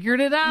just figured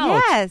it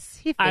out. Yes,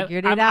 he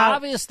figured it out. I'm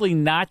obviously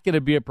not going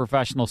to be a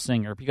professional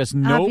singer because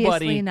no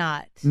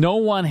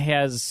one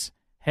has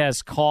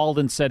called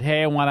and said,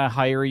 "Hey, I want to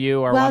hire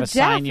you or want to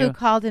sign you." Well, Jeff, who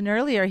called in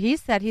earlier, he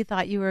said he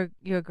thought you're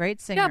a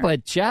great singer. Yeah,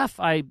 but Jeff,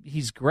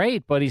 he's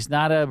great, but he's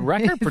not a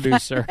record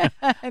producer.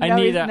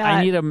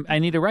 I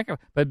need a record,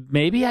 but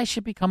maybe I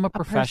should become a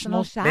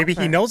professional shopper. Maybe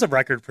he knows a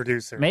record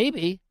producer.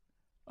 Maybe.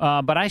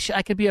 But I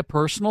could be a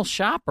personal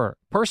shopper.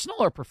 Personal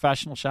or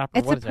professional shopper?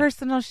 It's a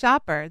personal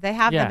shopper. They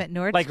have them at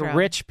Nordstrom. Like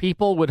rich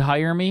people would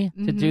hire me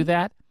to do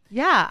that?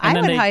 Yeah, I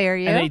would hire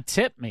you. And they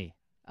tip me.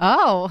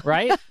 Oh.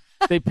 Right?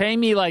 They pay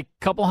me like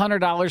a couple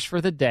 $100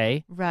 for the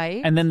day.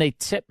 Right. And then they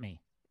tip me.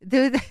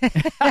 Well,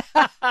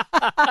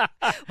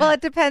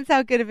 it depends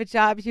how good of a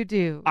job you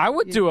do. I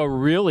would do a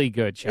really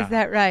good job. Is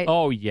that right?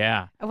 Oh,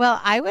 yeah. Well,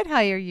 I would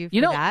hire you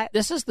for that.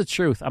 This is the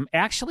truth.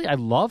 I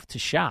love to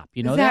shop.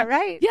 You know that? Is that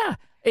right? Yeah.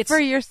 It's for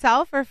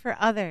yourself or for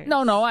others?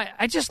 No.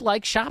 I just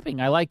like shopping.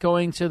 I like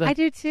going to the... I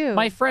do, too.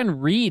 My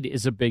friend Reed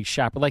is a big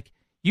shopper. Like,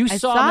 you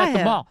saw him at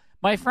the mall.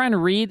 My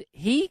friend Reed,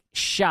 he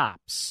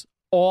shops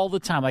all the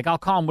time. Like, I'll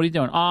call him, "What are you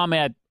doing?" "Oh, I'm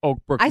at Oakbrook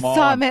Mall. I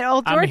saw him at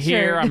Old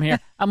Orchard. I'm here.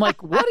 I'm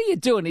like, "What are you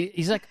doing?"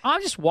 He's like,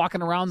 "I'm just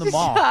walking around the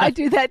mall." I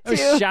do that, too.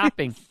 I was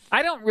shopping.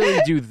 I don't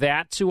really do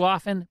that too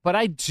often, but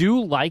I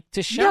do like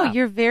to shop. No,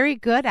 you're very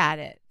good at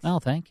it. Oh,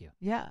 thank you.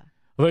 Yeah.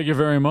 Thank you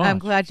very much. I'm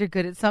glad you're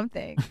good at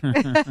something.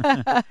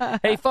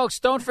 Hey, folks,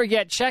 don't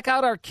forget, check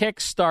out our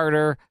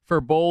Kickstarter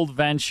for Bold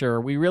Venture.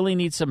 We really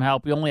need some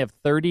help. We only have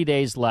 30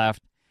 days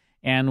left,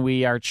 and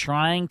we are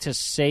trying to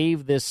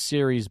save this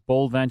series,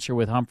 Bold Venture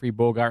with Humphrey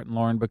Bogart and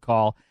Lauren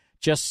Bacall.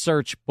 Just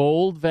search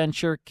Bold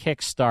Venture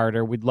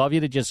Kickstarter. We'd love you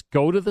to just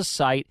go to the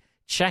site,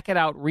 check it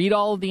out, read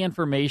all of the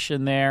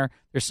information there.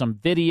 There's some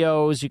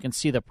videos. You can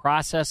see the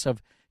process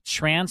of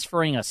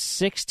transferring a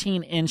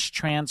 16-inch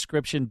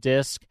transcription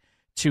disc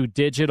to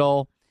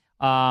digital.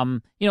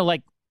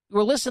 Like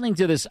we're listening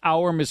to this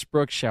Our Miss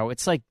Brooks show.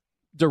 It's like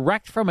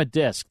direct from a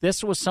disc.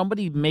 This was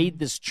somebody made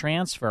this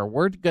transfer.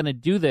 We're going to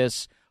do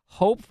this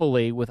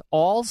hopefully with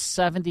all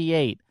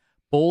 78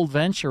 Bold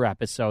Venture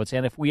episodes.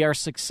 And if we are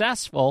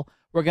successful,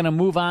 we're going to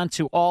move on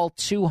to all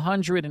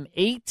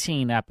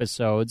 218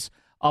 episodes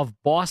of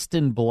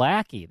Boston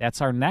Blackie.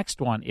 That's our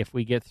next one if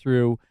we get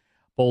through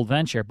Bold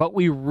Venture. But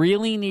we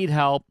really need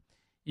help.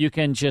 You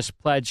can just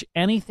pledge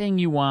anything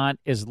you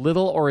want, as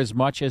little or as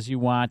much as you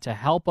want, to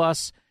help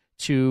us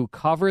to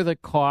cover the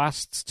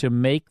costs to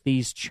make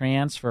these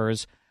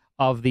transfers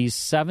of these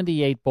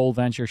 78 Bold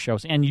Venture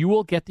shows. And you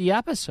will get the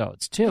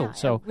episodes, too. Yeah,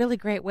 so a really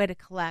great way to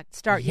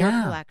start your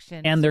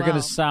collection. And they're going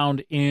to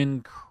sound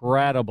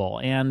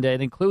incredible. And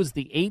it includes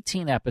the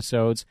 18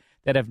 episodes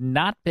that have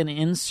not been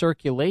in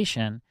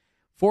circulation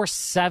for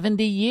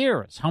 70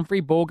 years. Humphrey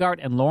Bogart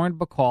and Lauren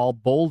Bacall,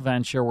 Bold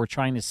Venture. We're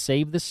trying to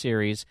save the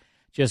series.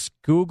 Just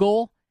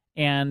Google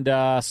and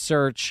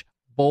search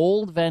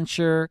Bold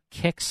Venture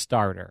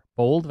Kickstarter.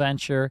 Bold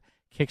Venture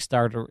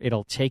Kickstarter.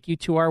 It'll take you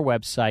to our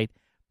website.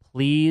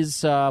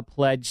 Please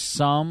pledge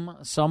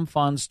some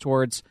funds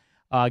towards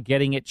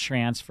getting it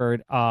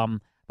transferred. About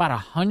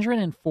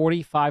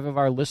 145 of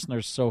our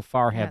listeners so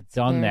far have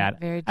done that.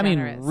 Very I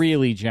generous. mean,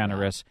 really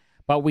generous. Yeah.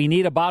 But we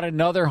need about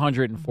another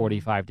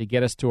 145 to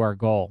get us to our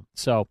goal.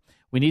 So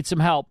we need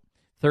some help.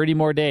 30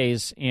 more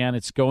days, and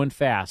it's going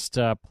fast.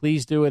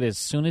 Please do it as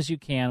soon as you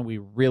can. We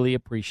really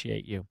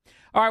appreciate you.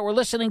 All right, we're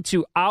listening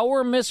to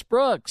Our Miss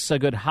Brooks, a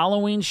good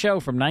Halloween show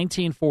from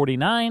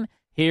 1949.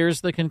 Here's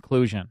the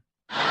conclusion.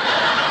 Hey,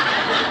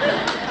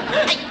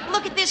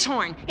 look at this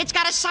horn. It's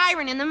got a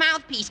siren in the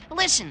mouthpiece.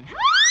 Listen.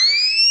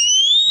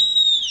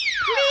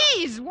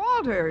 Please,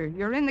 Walter,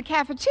 you're in the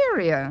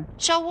cafeteria.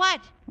 So what?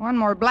 One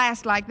more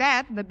blast like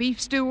that, the beef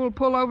stew will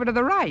pull over to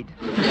the right.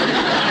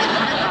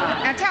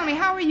 Now tell me,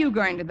 how are you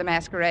going to the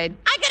masquerade?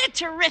 I got a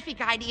terrific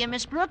idea,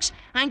 Miss Brooks.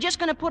 I'm just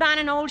going to put on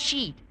an old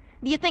sheet.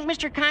 Do you think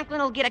Mr. Conklin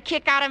will get a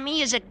kick out of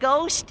me as a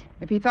ghost?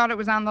 If he thought it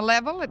was on the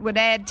level, it would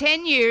add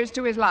 10 years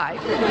to his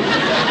life.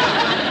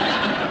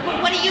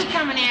 What are you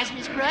coming as,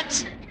 Miss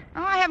Brooks?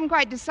 Oh, I haven't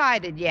quite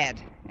decided yet.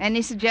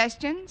 Any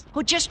suggestions?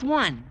 Oh, just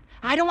one.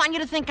 I don't want you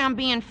to think I'm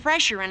being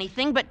fresh or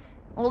anything, but,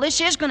 well, this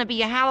is going to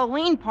be a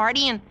Halloween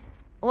party, and,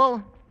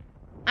 well,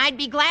 I'd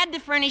be glad to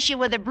furnish you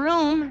with a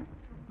broom.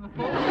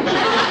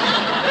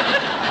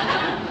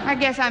 I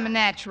guess I'm a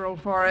natural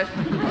for it.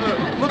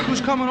 Look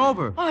who's coming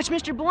over. Oh, it's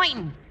Mr.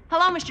 Boynton.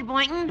 Hello, Mr.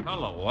 Boynton.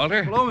 Hello,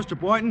 Walter. Hello, Mr.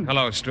 Boynton.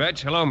 Hello,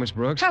 Stretch. Hello, Miss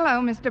Brooks.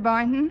 Hello, Mr.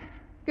 Boynton.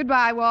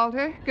 Goodbye,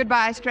 Walter.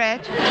 Goodbye,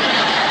 Stretch. We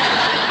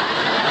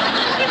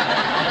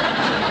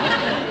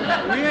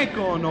ain't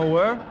going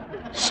nowhere.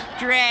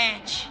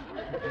 Stretch.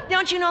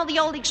 Don't you know the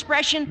old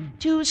expression,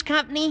 two's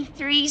company,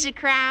 three's a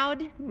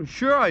crowd? Well,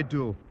 sure I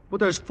do. But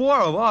there's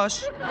 4 of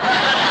us. Come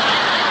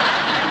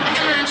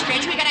on,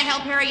 Stretch. We gotta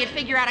help Harriet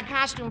figure out a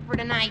costume for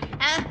tonight.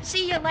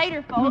 See you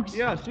later, folks.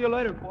 Yeah, see you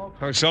later, folks.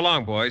 Oh, so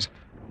long, boys.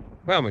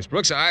 Well, Miss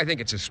Brooks, I think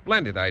it's a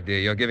splendid idea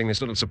you're giving this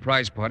little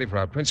surprise party for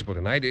our principal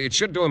tonight. It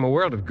should do him a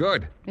world of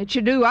good. It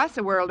should do us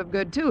a world of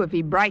good, too, if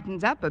he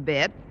brightens up a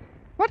bit.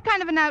 What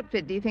kind of an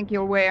outfit do you think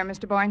you'll wear,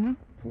 Mr. Boynton?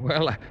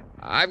 Well,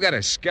 I've got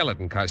a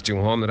skeleton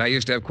costume home that I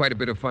used to have quite a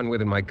bit of fun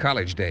with in my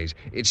college days.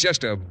 It's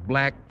just a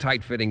black,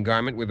 tight-fitting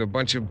garment with a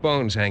bunch of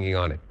bones hanging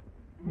on it.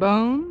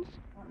 Bones?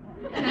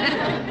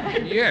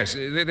 Yes,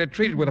 they're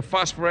treated with a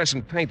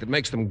phosphorescent paint that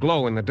makes them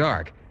glow in the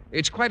dark.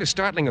 It's quite a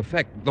startling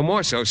effect, the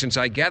more so since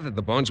I gathered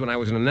the bones when I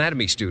was an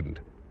anatomy student.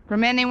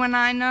 From anyone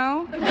I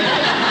know?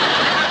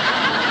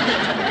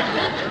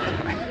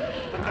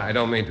 I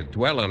don't mean to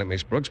dwell on it,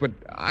 Miss Brooks, but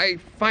I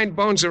find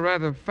bones a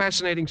rather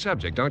fascinating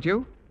subject, don't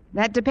you?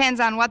 That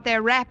depends on what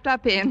they're wrapped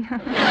up in.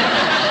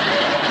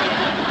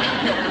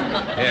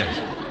 Yes.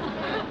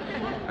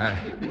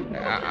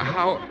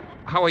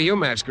 How are you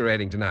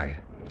masquerading tonight?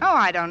 Oh,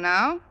 I don't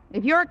know.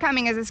 If you're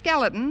coming as a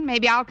skeleton,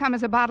 maybe I'll come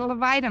as a bottle of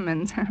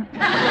vitamins. I'm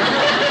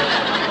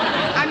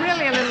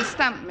really a little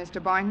stumped,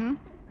 Mr. Boynton.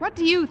 What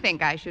do you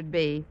think I should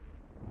be?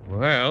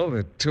 Well,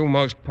 the 2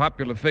 most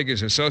popular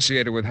figures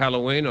associated with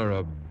Halloween are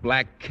a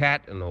black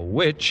cat and a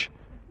witch.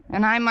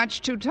 And I'm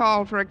much too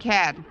tall for a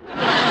cat.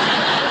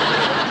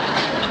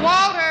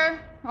 Walter!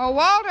 Oh,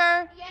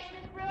 Walter! Yes,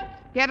 Miss Brooks?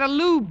 Get a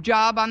lube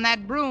job on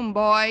that broom,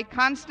 boy.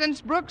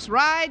 Constance Brooks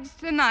rides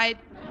tonight.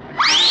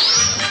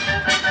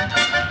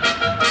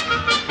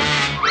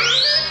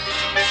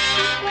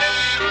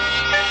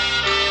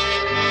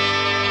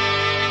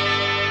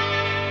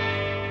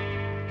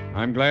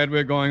 I'm glad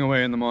we're going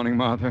away in the morning,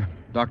 Martha.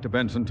 Dr.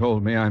 Benson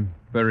told me I'm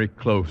very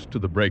close to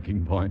the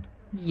breaking point.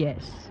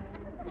 Yes.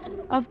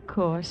 Of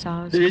course,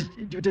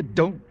 Osgood.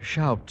 Don't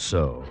shout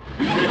so.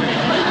 He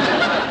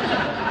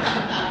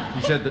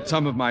said that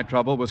some of my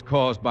trouble was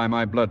caused by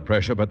my blood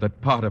pressure, but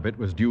that part of it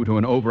was due to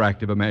an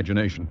overactive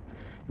imagination.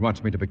 He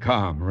wants me to be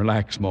calm,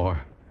 relax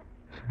more.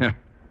 I'd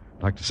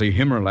like to see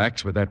him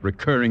relax with that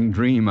recurring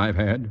dream I've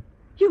had.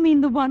 You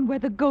mean the one where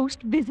the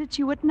ghost visits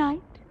you at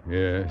night?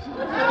 Yes.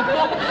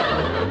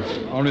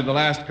 Only the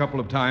last couple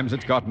of times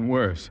it's gotten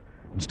worse.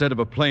 Instead of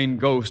a plain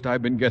ghost,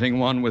 I've been getting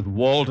one with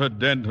Walter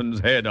Denton's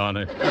head on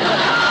it.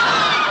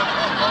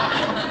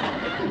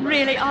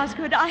 Really,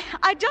 Osgood,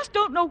 I just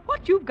don't know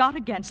what you've got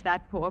against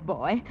that poor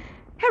boy.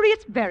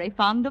 Harriet's very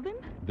fond of him.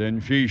 Then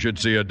she should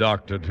see a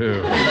doctor,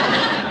 too.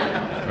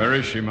 Where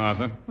is she,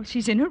 Martha? Well,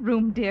 she's in her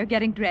room, dear,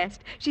 getting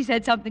dressed. She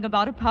said something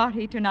about a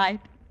party tonight.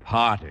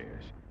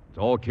 Parties? It's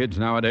all kids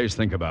nowadays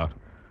think about.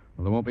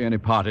 Well, there won't be any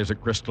parties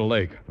at Crystal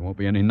Lake. There won't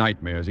be any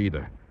nightmares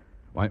either.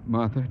 Why,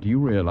 Martha, do you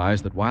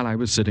realize that while I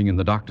was sitting in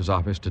the doctor's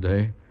office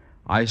today,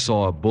 I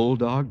saw a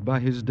bulldog by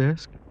his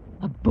desk?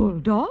 A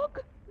bulldog?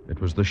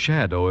 It was the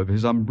shadow of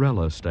his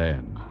umbrella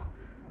stand.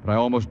 But I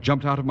almost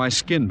jumped out of my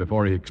skin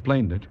before he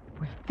explained it.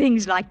 Well,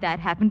 things like that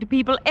happen to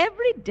people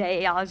every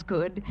day,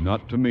 Osgood.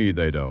 Not to me,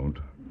 they don't.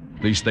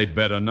 At least they'd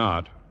better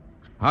not.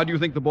 How do you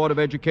think the Board of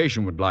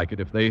Education would like it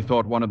if they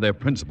thought one of their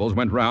principals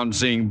went round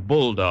seeing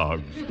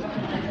bulldogs?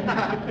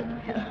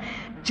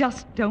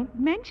 Just don't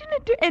mention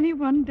it to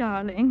anyone,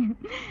 darling.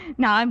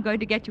 Now I'm going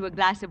to get you a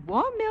glass of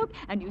warm milk,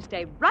 and you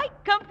stay right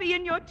comfy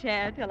in your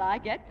chair till I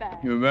get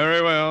back. You're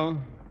very well.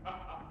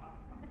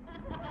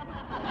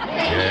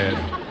 Yes.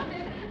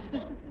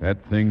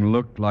 That thing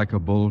looked like a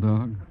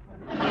bulldog.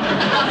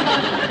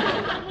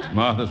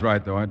 Martha's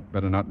right, though. I'd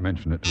better not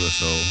mention it to a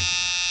soul.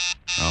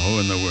 Now, who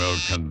in the world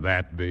can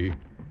that be?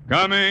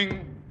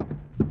 Coming!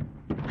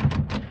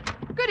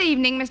 Good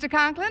evening, Mr.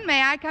 Conklin.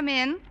 May I come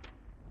in?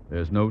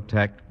 There's no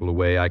tactful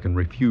way I can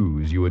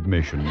refuse you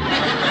admission.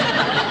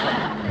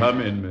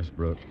 Come in, Miss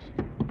Brooks.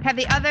 Have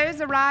the others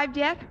arrived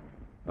yet?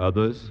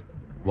 Others?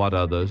 What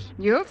others?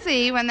 You'll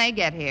see when they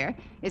get here.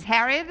 Is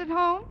Harriet at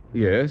home?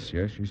 Yes,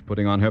 she's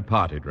putting on her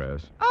party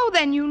dress. Oh,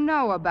 then you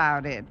know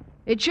about it.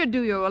 It should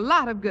do you a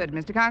lot of good,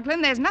 Mr.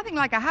 Conklin. There's nothing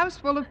like a house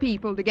full of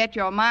people to get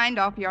your mind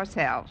off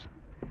yourself.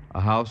 A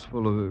house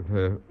full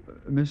of...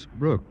 Miss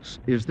Brooks,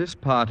 is this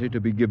party to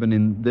be given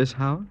in this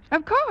house?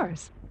 Of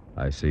course.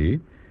 I see.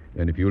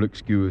 Then if you'll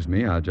excuse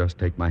me, I'll just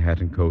take my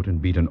hat and coat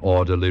and beat an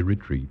orderly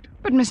retreat.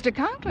 But, Mr.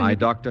 Conklin... My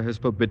doctor has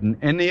forbidden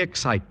any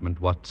excitement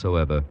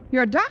whatsoever.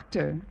 Your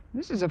doctor?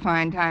 This is a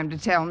fine time to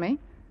tell me.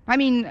 I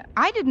mean,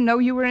 I didn't know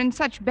you were in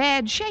such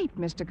bad shape,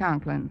 Mr.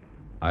 Conklin.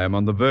 I am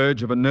on the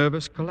verge of a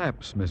nervous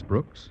collapse, Miss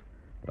Brooks.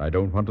 But I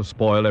don't want to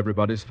spoil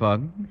everybody's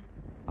fun.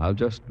 I'll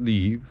just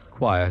leave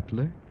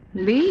quietly.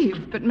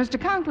 Leave? But,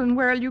 Mr. Conklin,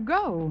 where'll you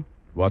go?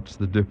 What's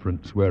the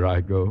difference where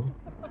I go?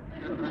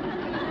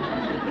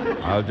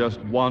 I'll just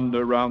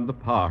wander around the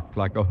park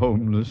like a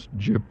homeless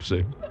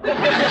gypsy.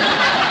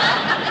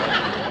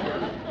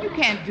 You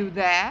can't do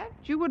that.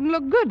 You wouldn't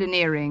look good in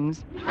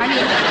earrings. I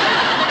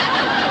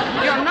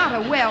mean, you're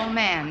not a well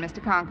man,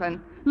 Mr.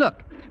 Conklin.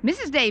 Look,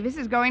 Mrs. Davis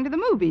is going to the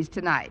movies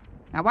tonight.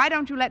 Now, why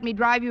don't you let me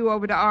drive you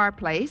over to our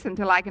place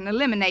until I can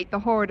eliminate the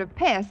horde of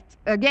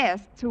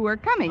guests who are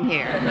coming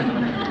here?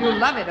 You'll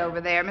love it over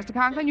there, Mr.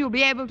 Conklin. You'll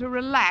be able to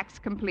relax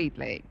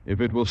completely.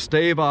 If it will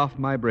stave off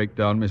my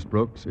breakdown, Miss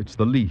Brooks, it's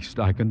the least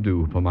I can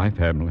do for my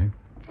family.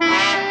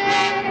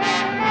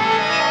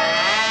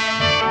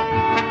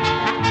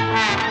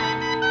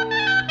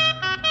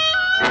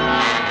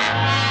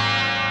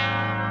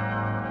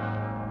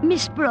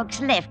 Miss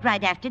Brooks left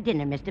right after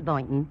dinner, Mr.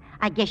 Boynton.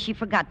 I guess she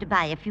forgot to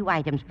buy a few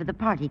items for the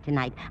party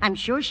tonight. I'm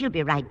sure she'll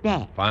be right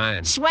back.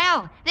 Fine.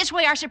 Swell. This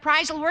way our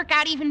surprise will work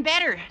out even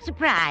better.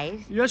 Surprise?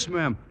 Yes,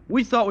 ma'am.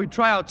 We thought we'd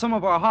try out some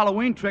of our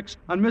Halloween tricks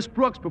on Miss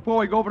Brooks before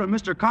we go over to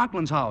Mr.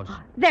 Conklin's house.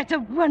 That's a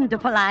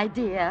wonderful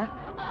idea.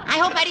 I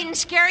hope I didn't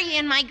scare you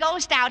in my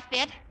ghost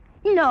outfit.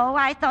 No,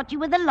 I thought you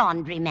were the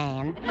laundry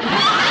man.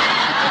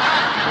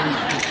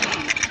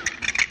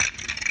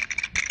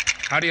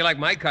 How do you like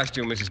my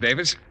costume, Mrs.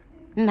 Davis?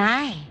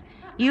 My,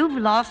 you've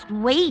lost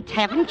weight,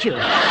 haven't you?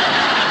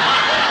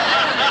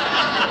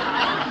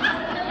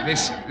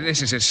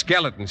 This is a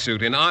skeleton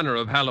suit in honor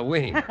of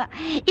Halloween.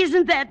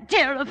 Isn't that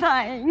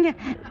terrifying?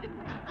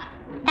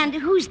 And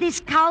who's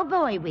this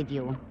cowboy with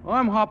you?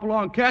 I'm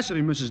Hopalong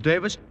Cassidy, Mrs.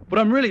 Davis, but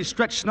I'm really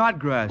Stretch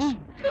Snodgrass.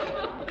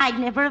 I'd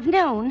never have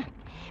known.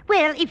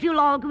 Well, if you'll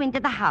all go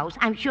into the house,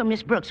 I'm sure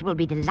Miss Brooks will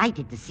be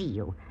delighted to see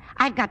you.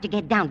 I've got to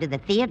get down to the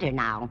theater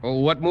now. Oh,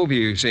 what movie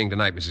are you seeing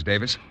tonight, Mrs.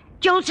 Davis?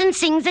 Jolson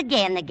Sings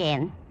Again.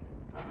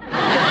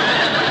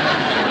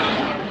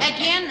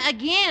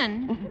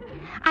 Again?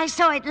 I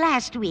saw it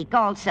last week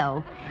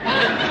also.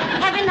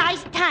 Have a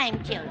nice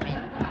time, children.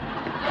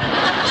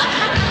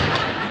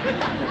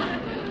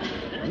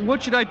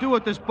 What should I do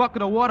with this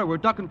bucket of water we're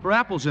ducking for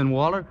apples in,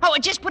 Walter? Oh,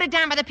 just put it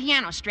down by the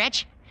piano,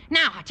 Stretch.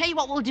 Now, I'll tell you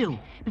what we'll do.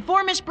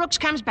 Before Miss Brooks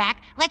comes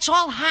back, let's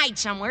all hide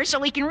somewhere so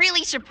we can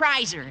really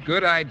surprise her.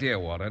 Good idea,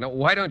 Walter. Now,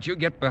 why don't you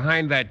get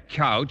behind that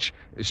couch?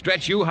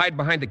 Stretch, you hide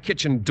behind the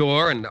kitchen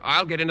door, and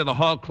I'll get into the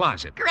hall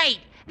closet.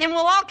 Great. Then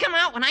we'll all come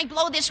out when I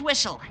blow this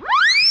whistle.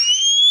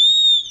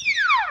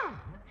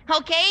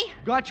 Okay?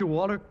 Got you,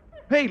 Walter.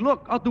 Hey,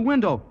 look, out the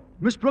window.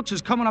 Miss Brooks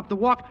is coming up the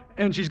walk,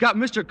 and she's got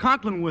Mr.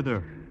 Conklin with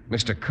her.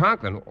 Mr.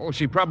 Conklin? Oh,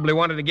 she probably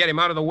wanted to get him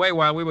out of the way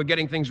while we were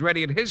getting things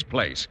ready at his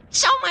place.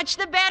 So much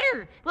the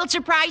better. We'll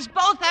surprise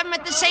both of them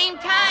at the same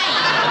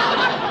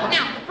time.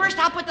 Now, first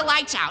I'll put the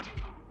lights out.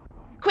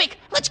 Quick,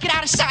 let's get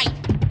out of sight.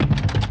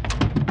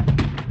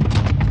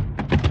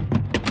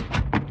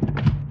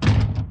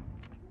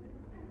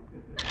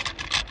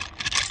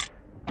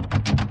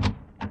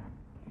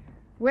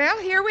 Well,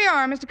 here we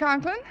are, Mr.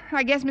 Conklin.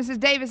 I guess Mrs.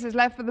 Davis has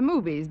left for the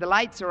movies. The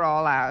lights are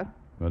all out.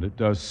 But it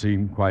does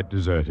seem quite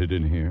deserted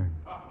in here.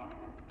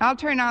 I'll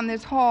turn on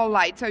this hall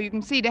light so you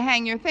can see to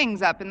hang your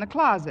things up in the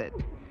closet.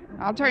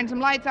 I'll turn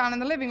some lights on in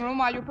the living room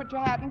while you put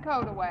your hat and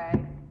coat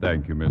away.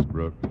 Thank you, Miss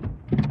Brooks.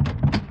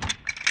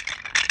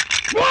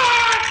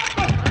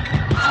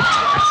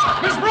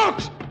 Miss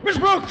Brooks! Miss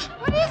Brooks!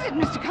 What is it,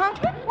 Mr.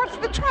 Conklin? What's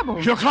the trouble?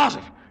 Your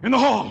closet, in the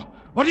hall.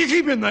 What do you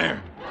keep in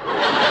there?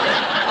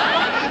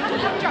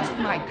 Just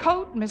my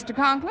coat, Mr.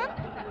 Conklin.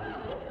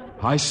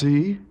 I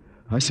see.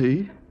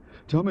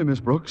 Tell me,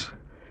 Miss Brooks,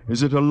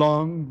 is it a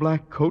long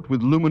black coat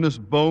with luminous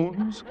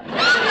bones?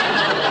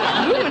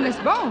 Luminous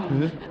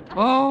bones?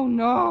 Oh,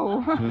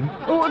 no.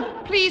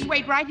 Oh, please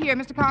wait right here,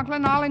 Mr.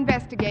 Conklin. I'll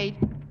investigate.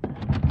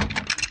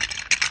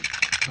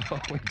 Oh,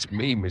 it's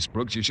me, Miss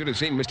Brooks. You should have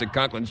seen Mr.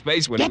 Conklin's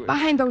face when Get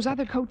behind those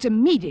other coats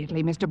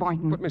immediately, Mr.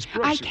 Boynton. But, Miss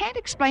Brooks... I can't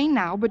explain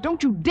now, but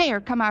don't you dare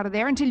come out of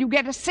there until you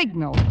get a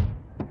signal.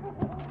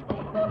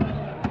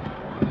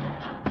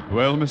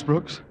 Well, Miss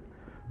Brooks,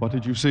 what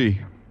did you see?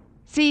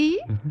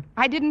 See?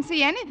 I didn't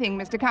see anything,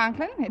 Mr.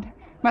 Conklin. It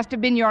must have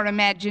been your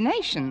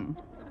imagination.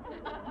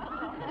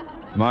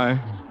 My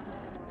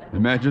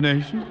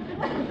imagination?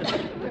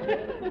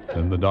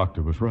 Then the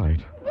doctor was right.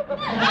 What's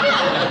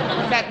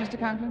that, Mr.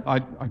 Conklin?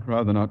 I'd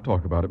rather not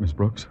talk about it, Miss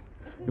Brooks.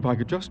 If I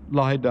could just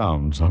lie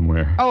down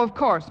somewhere. Oh, of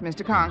course,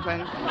 Mr. Conklin.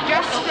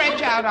 Just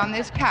stretch out on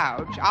this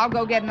couch. I'll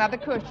go get another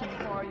cushion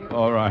for you.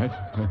 All right.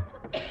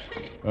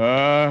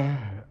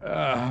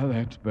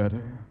 That's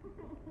better.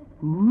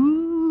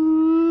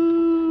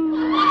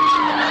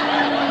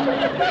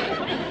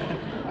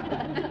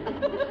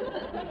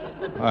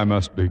 I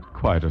must be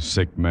quite a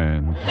sick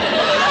man.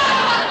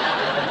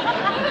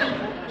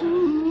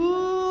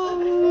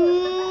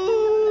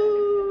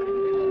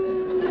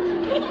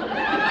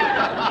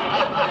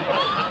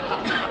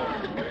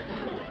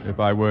 If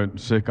I weren't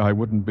sick, I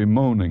wouldn't be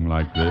moaning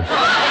like this.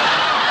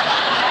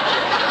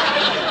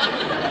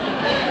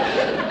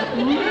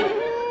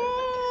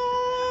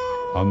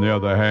 On the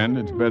other hand,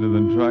 it's better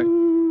than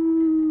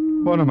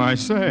What am I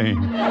saying?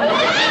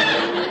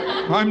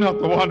 I'm not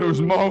the one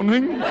who's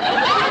moaning.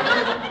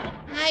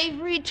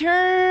 I've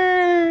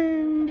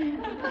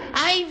returned.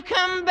 I've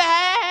come back.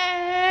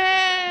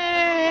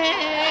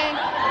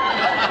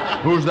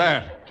 Who's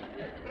that?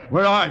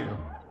 Where are you?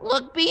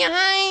 Look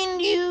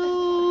behind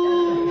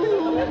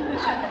you.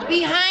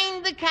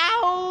 Behind the couch.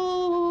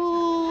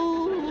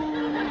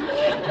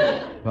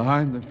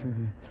 Behind the...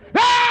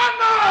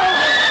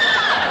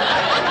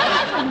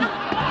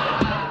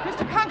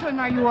 Mr. Conklin,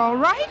 are you all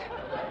right?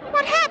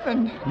 What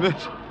happened?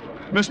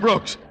 Miss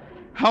Brooks,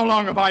 how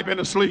long have I been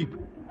asleep?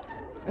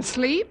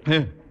 Asleep?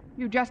 Yeah.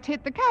 You just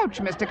hit the couch,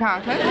 Mr.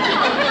 Conklin.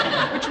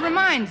 Which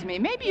reminds me,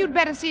 maybe you'd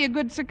better see a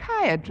good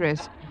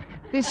psychiatrist.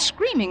 This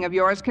screaming of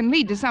yours can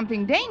lead to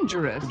something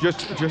dangerous.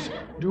 Just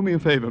do me a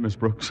favor, Miss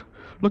Brooks.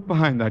 Look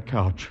behind that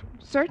couch.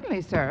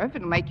 Certainly, sir, if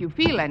it'll make you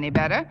feel any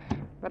better.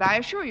 But I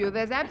assure you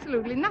there's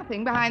absolutely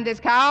nothing behind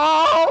this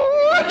couch.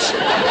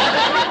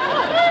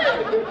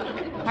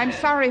 I'm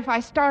sorry if I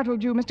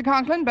startled you, Mr.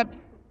 Conklin, but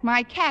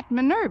my cat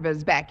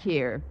Minerva's back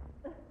here.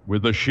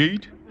 With a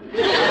sheet?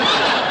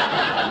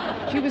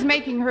 She was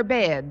making her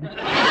bed.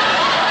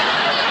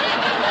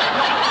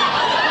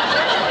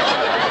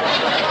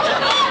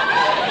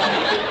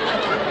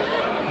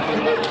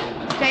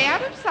 Stay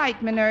out of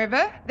sight,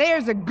 Minerva.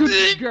 There's a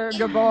good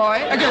Gurga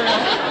boy. A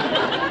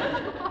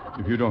girl.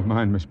 If you don't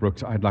mind, Miss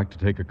Brooks, I'd like to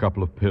take a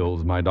couple of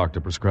pills my doctor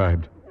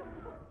prescribed.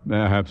 May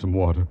I have some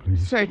water,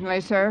 please?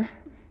 Certainly, sir.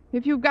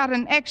 If you've got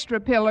an extra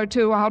pill or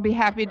two, I'll be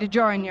happy to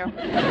join you.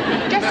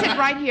 Just sit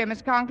right here,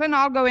 Miss Conklin.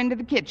 I'll go into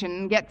the kitchen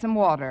and get some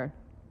water.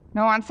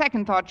 No, on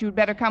second thought, you'd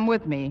better come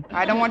with me.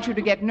 I don't want you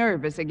to get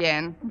nervous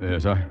again.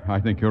 Yes, I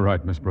think you're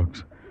right, Miss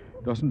Brooks.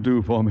 Doesn't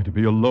do for me to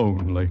be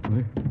alone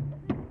lately.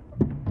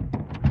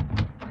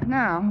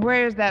 Now,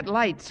 where's that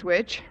light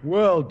switch?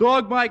 Well,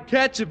 dog might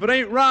catch if it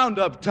ain't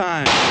roundup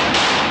time.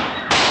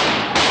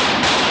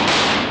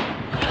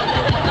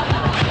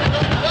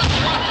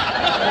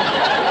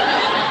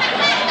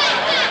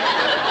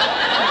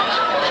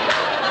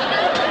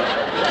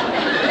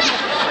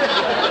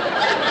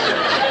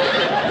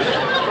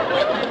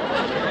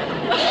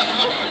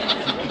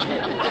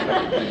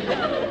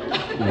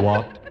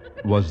 What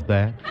was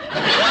that?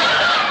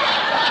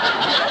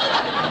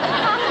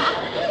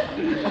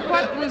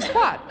 What was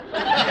what?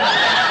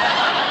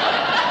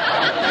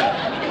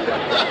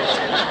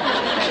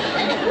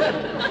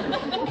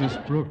 Miss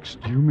Brooks,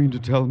 do you mean to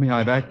tell me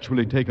I've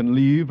actually taken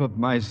leave of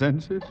my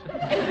senses? Oh,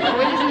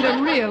 it isn't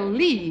a real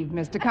leave,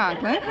 Mr.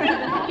 Conklin.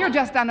 You're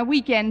just on a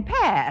weekend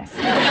pass.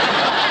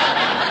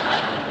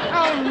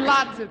 Oh,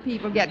 lots of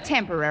people get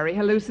temporary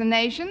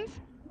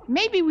hallucinations.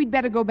 Maybe we'd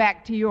better go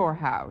back to your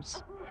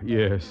house.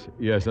 Yes,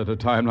 at a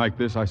time like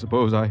this, I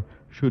suppose I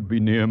should be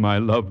near my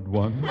loved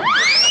one.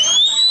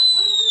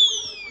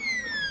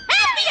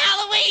 Happy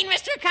Halloween,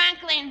 Mr.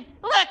 Conklin.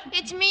 Look,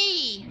 it's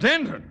me.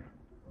 Denton,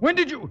 how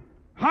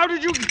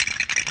did you...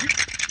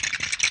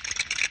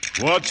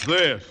 What's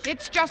this?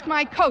 It's just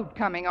my coat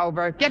coming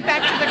over. Get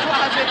back to the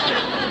closet.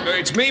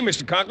 It's me,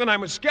 Mr. Conklin.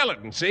 I'm a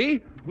skeleton, see?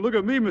 Look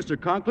at me, Mr.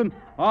 Conklin.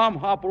 I'm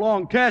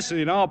Hopalong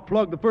Cassidy, and I'll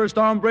plug the first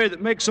hombre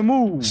that makes a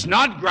move.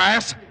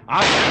 Snodgrass!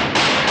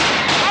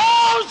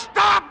 Oh,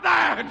 stop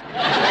that!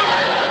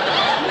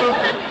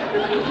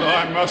 No,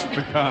 I must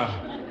be calm.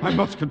 I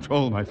must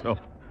control myself.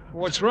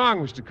 What's wrong,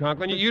 Mr.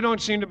 Conklin? You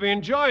don't seem to be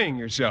enjoying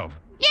yourself.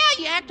 Yeah,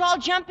 you act all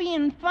jumpy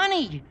and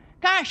funny.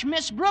 Gosh,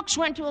 Miss Brooks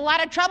went to a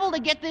lot of trouble to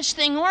get this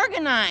thing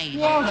organized.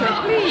 Walter,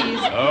 please.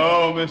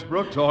 Oh, Miss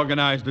Brooks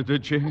organized it,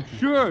 did she?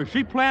 Sure,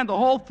 she planned the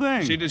whole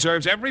thing. She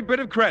deserves every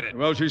bit of credit.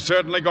 Well, she's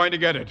certainly going to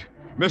get it.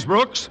 Miss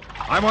Brooks,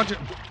 I want you...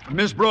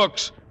 Miss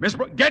Brooks,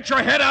 get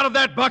your head out of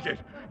that bucket.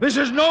 This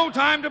is no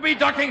time to be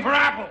ducking for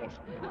apples.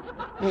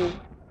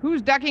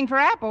 Who's ducking for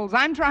apples?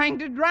 I'm trying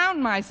to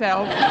drown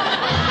myself.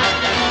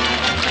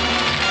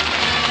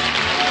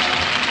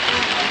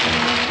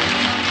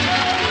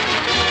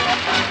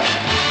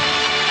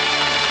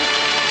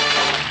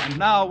 And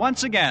now,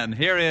 once again,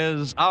 here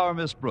is our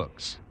Miss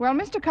Brooks. Well,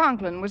 Mr.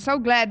 Conklin was so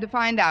glad to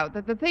find out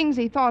that the things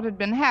he thought had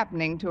been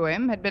happening to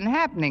him had been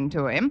happening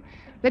to him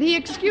that he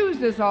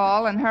excused us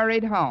all and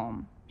hurried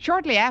home.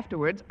 Shortly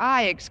afterwards,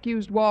 I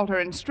excused Walter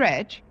and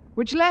Stretch,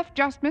 which left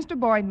just Mr.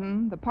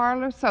 Boynton, the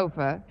parlor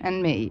sofa,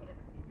 and me.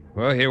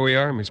 Well, here we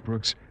are, Miss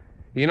Brooks.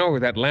 You know,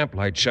 with that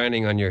lamplight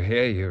shining on your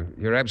hair,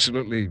 you're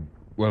absolutely,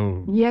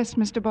 well... Yes,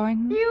 Mr.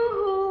 Boynton?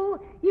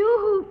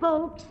 Yoo-hoo,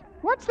 folks.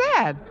 What's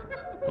that?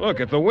 Look,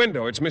 at the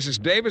window, it's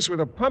Mrs. Davis with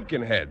a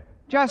pumpkin head.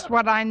 Just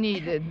what I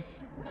needed.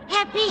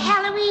 Happy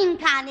Halloween,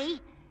 Connie.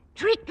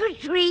 Trick or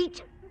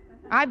treat.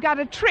 I've got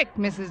a trick,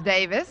 Mrs.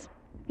 Davis.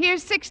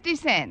 Here's 60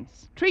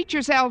 cents. Treat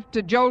yourself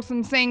to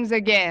Jolson Sings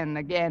Again.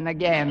 Next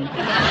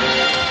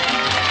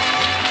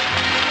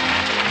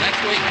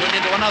week, tune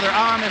into another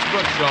Our Miss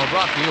Brooks show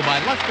brought to you by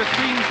Luster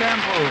Cream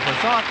Shampoo for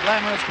soft,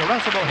 glamorous,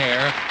 caressable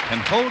hair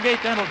and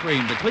Colgate Dental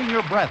Cream to clean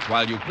your breath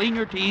while you clean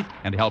your teeth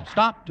and help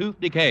stop tooth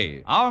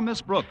decay. Our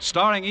Miss Brooks,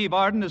 starring Eve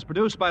Arden, is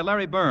produced by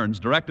Larry Burns,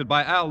 directed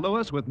by Al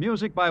Lewis, with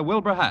music by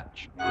Wilbur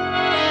Hatch.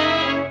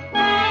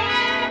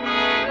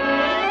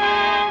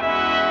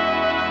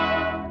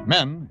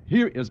 Men,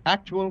 here is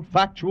actual,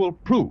 factual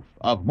proof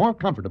of more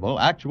comfortable,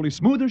 actually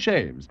smoother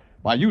shaves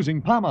by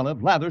using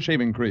Palmolive Lather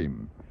Shaving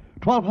Cream.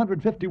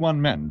 1,251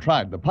 men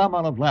tried the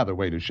Palmolive lather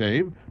way to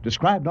shave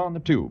described on the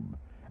tube.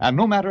 And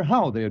no matter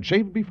how they had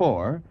shaved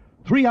before,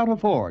 3 out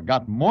of 4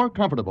 got more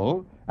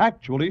comfortable,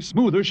 actually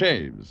smoother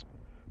shaves.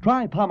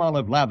 Try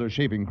Palmolive lather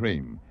shaving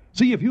cream.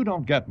 See if you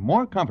don't get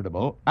more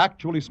comfortable,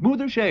 actually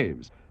smoother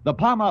shaves. The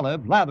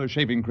Palmolive lather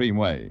shaving cream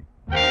way.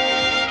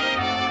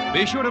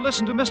 Be sure to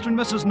listen to Mr. and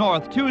Mrs.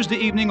 North Tuesday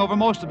evening over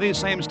most of these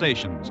same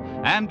stations.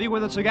 And be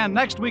with us again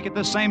next week at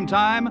this same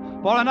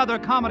time for another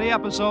comedy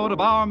episode of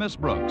Our Miss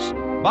Brooks.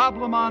 Bob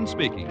Lamont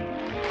speaking.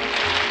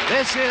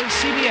 This is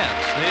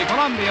CBS, the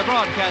Columbia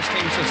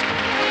Broadcasting System.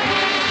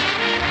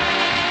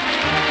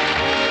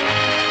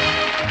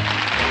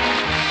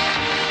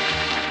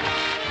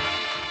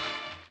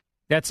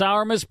 That's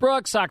Our Miss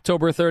Brooks,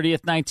 October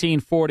 30th,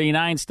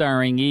 1949,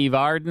 starring Eve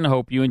Arden.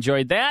 Hope you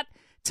enjoyed that.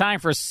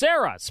 Time for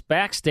Sarah's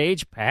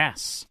Backstage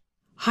Pass.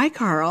 Hi,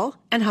 Carl,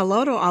 and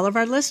hello to all of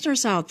our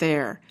listeners out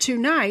there.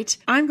 Tonight,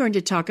 I'm going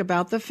to talk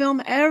about the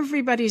film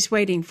everybody's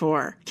waiting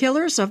for,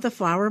 Killers of the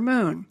Flower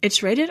Moon.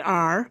 It's rated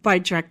R by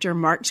director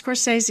Martin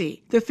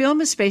Scorsese. The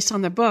film is based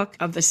on the book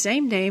of the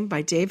same name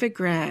by David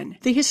Grann.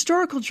 The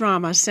historical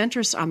drama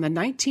centers on the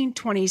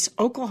 1920s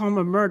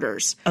Oklahoma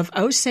murders of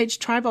Osage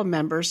tribal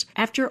members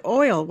after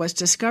oil was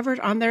discovered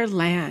on their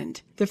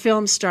land. The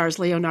film stars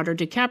Leonardo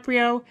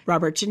DiCaprio,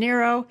 Robert De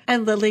Niro,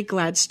 and Lily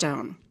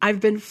Gladstone. I've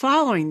been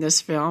following this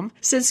film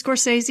since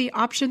Scorsese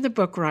optioned the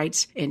book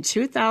rights in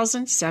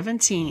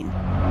 2017.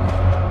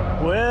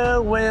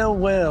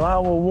 Well,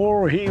 our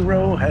war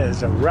hero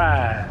has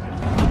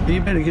arrived.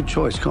 You made a good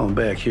choice coming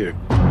back here.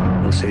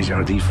 Osage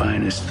are the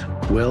finest,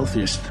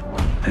 wealthiest,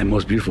 and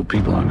most beautiful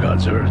people on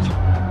God's earth.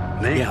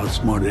 They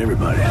outsmarted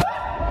everybody.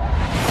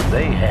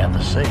 They have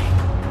the say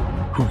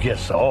who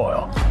gets the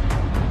oil.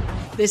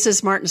 This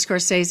is Martin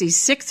Scorsese's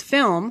 6th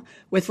film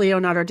with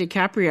Leonardo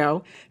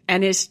DiCaprio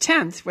and his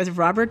 10th with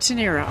Robert De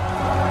Niro.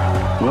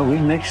 Well, we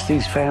mix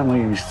these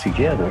families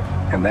together,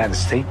 and that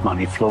estate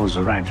money flows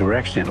the right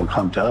direction. It'll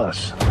come to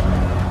us.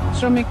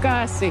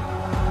 Shomikasi.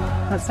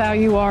 That's how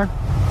you are.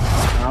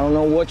 I don't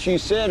know what you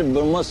said,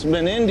 but it must have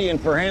been Indian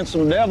for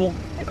handsome devil.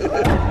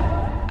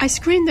 I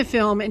screened the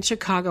film in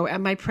Chicago at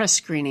my press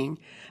screening,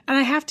 and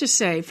I have to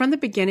say, from the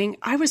beginning,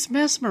 I was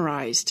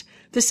mesmerized.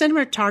 The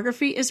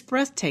cinematography is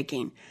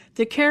breathtaking.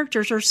 The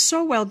characters are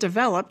so well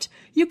developed,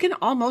 you can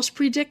almost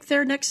predict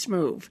their next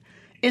move.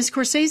 In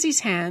Scorsese's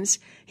hands,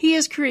 he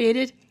has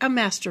created a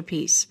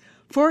masterpiece.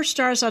 4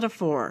 stars out of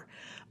 4.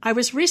 I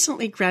was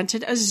recently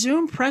granted a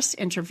Zoom press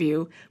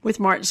interview with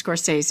Martin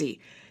Scorsese.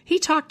 He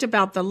talked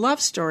about the love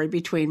story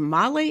between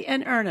Molly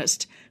and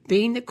Ernest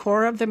being the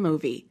core of the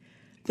movie.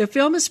 The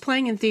film is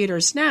playing in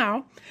theaters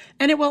now,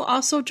 and it will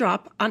also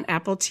drop on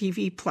Apple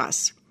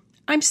TV+.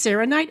 I'm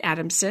Sarah Knight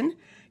Adamson,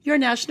 your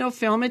national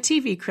film and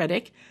TV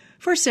critic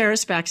for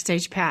Sarah's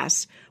Backstage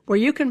Pass, where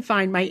you can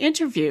find my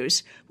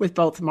interviews with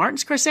both Martin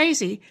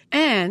Scorsese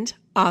and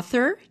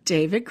author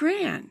David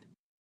Grann.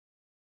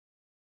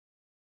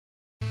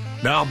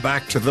 Now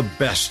back to the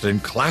best in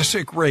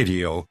classic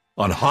radio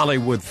on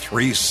Hollywood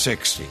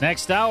 360.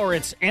 Next hour,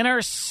 it's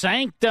Inner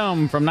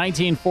Sanctum from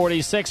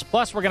 1946.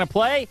 Plus, we're going to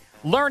play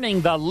Learning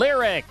the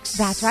Lyrics.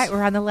 That's right.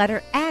 We're on the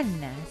letter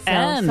N. So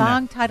N.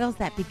 Song titles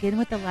that begin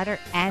with the letter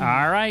N.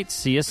 All right.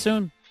 See you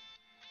soon.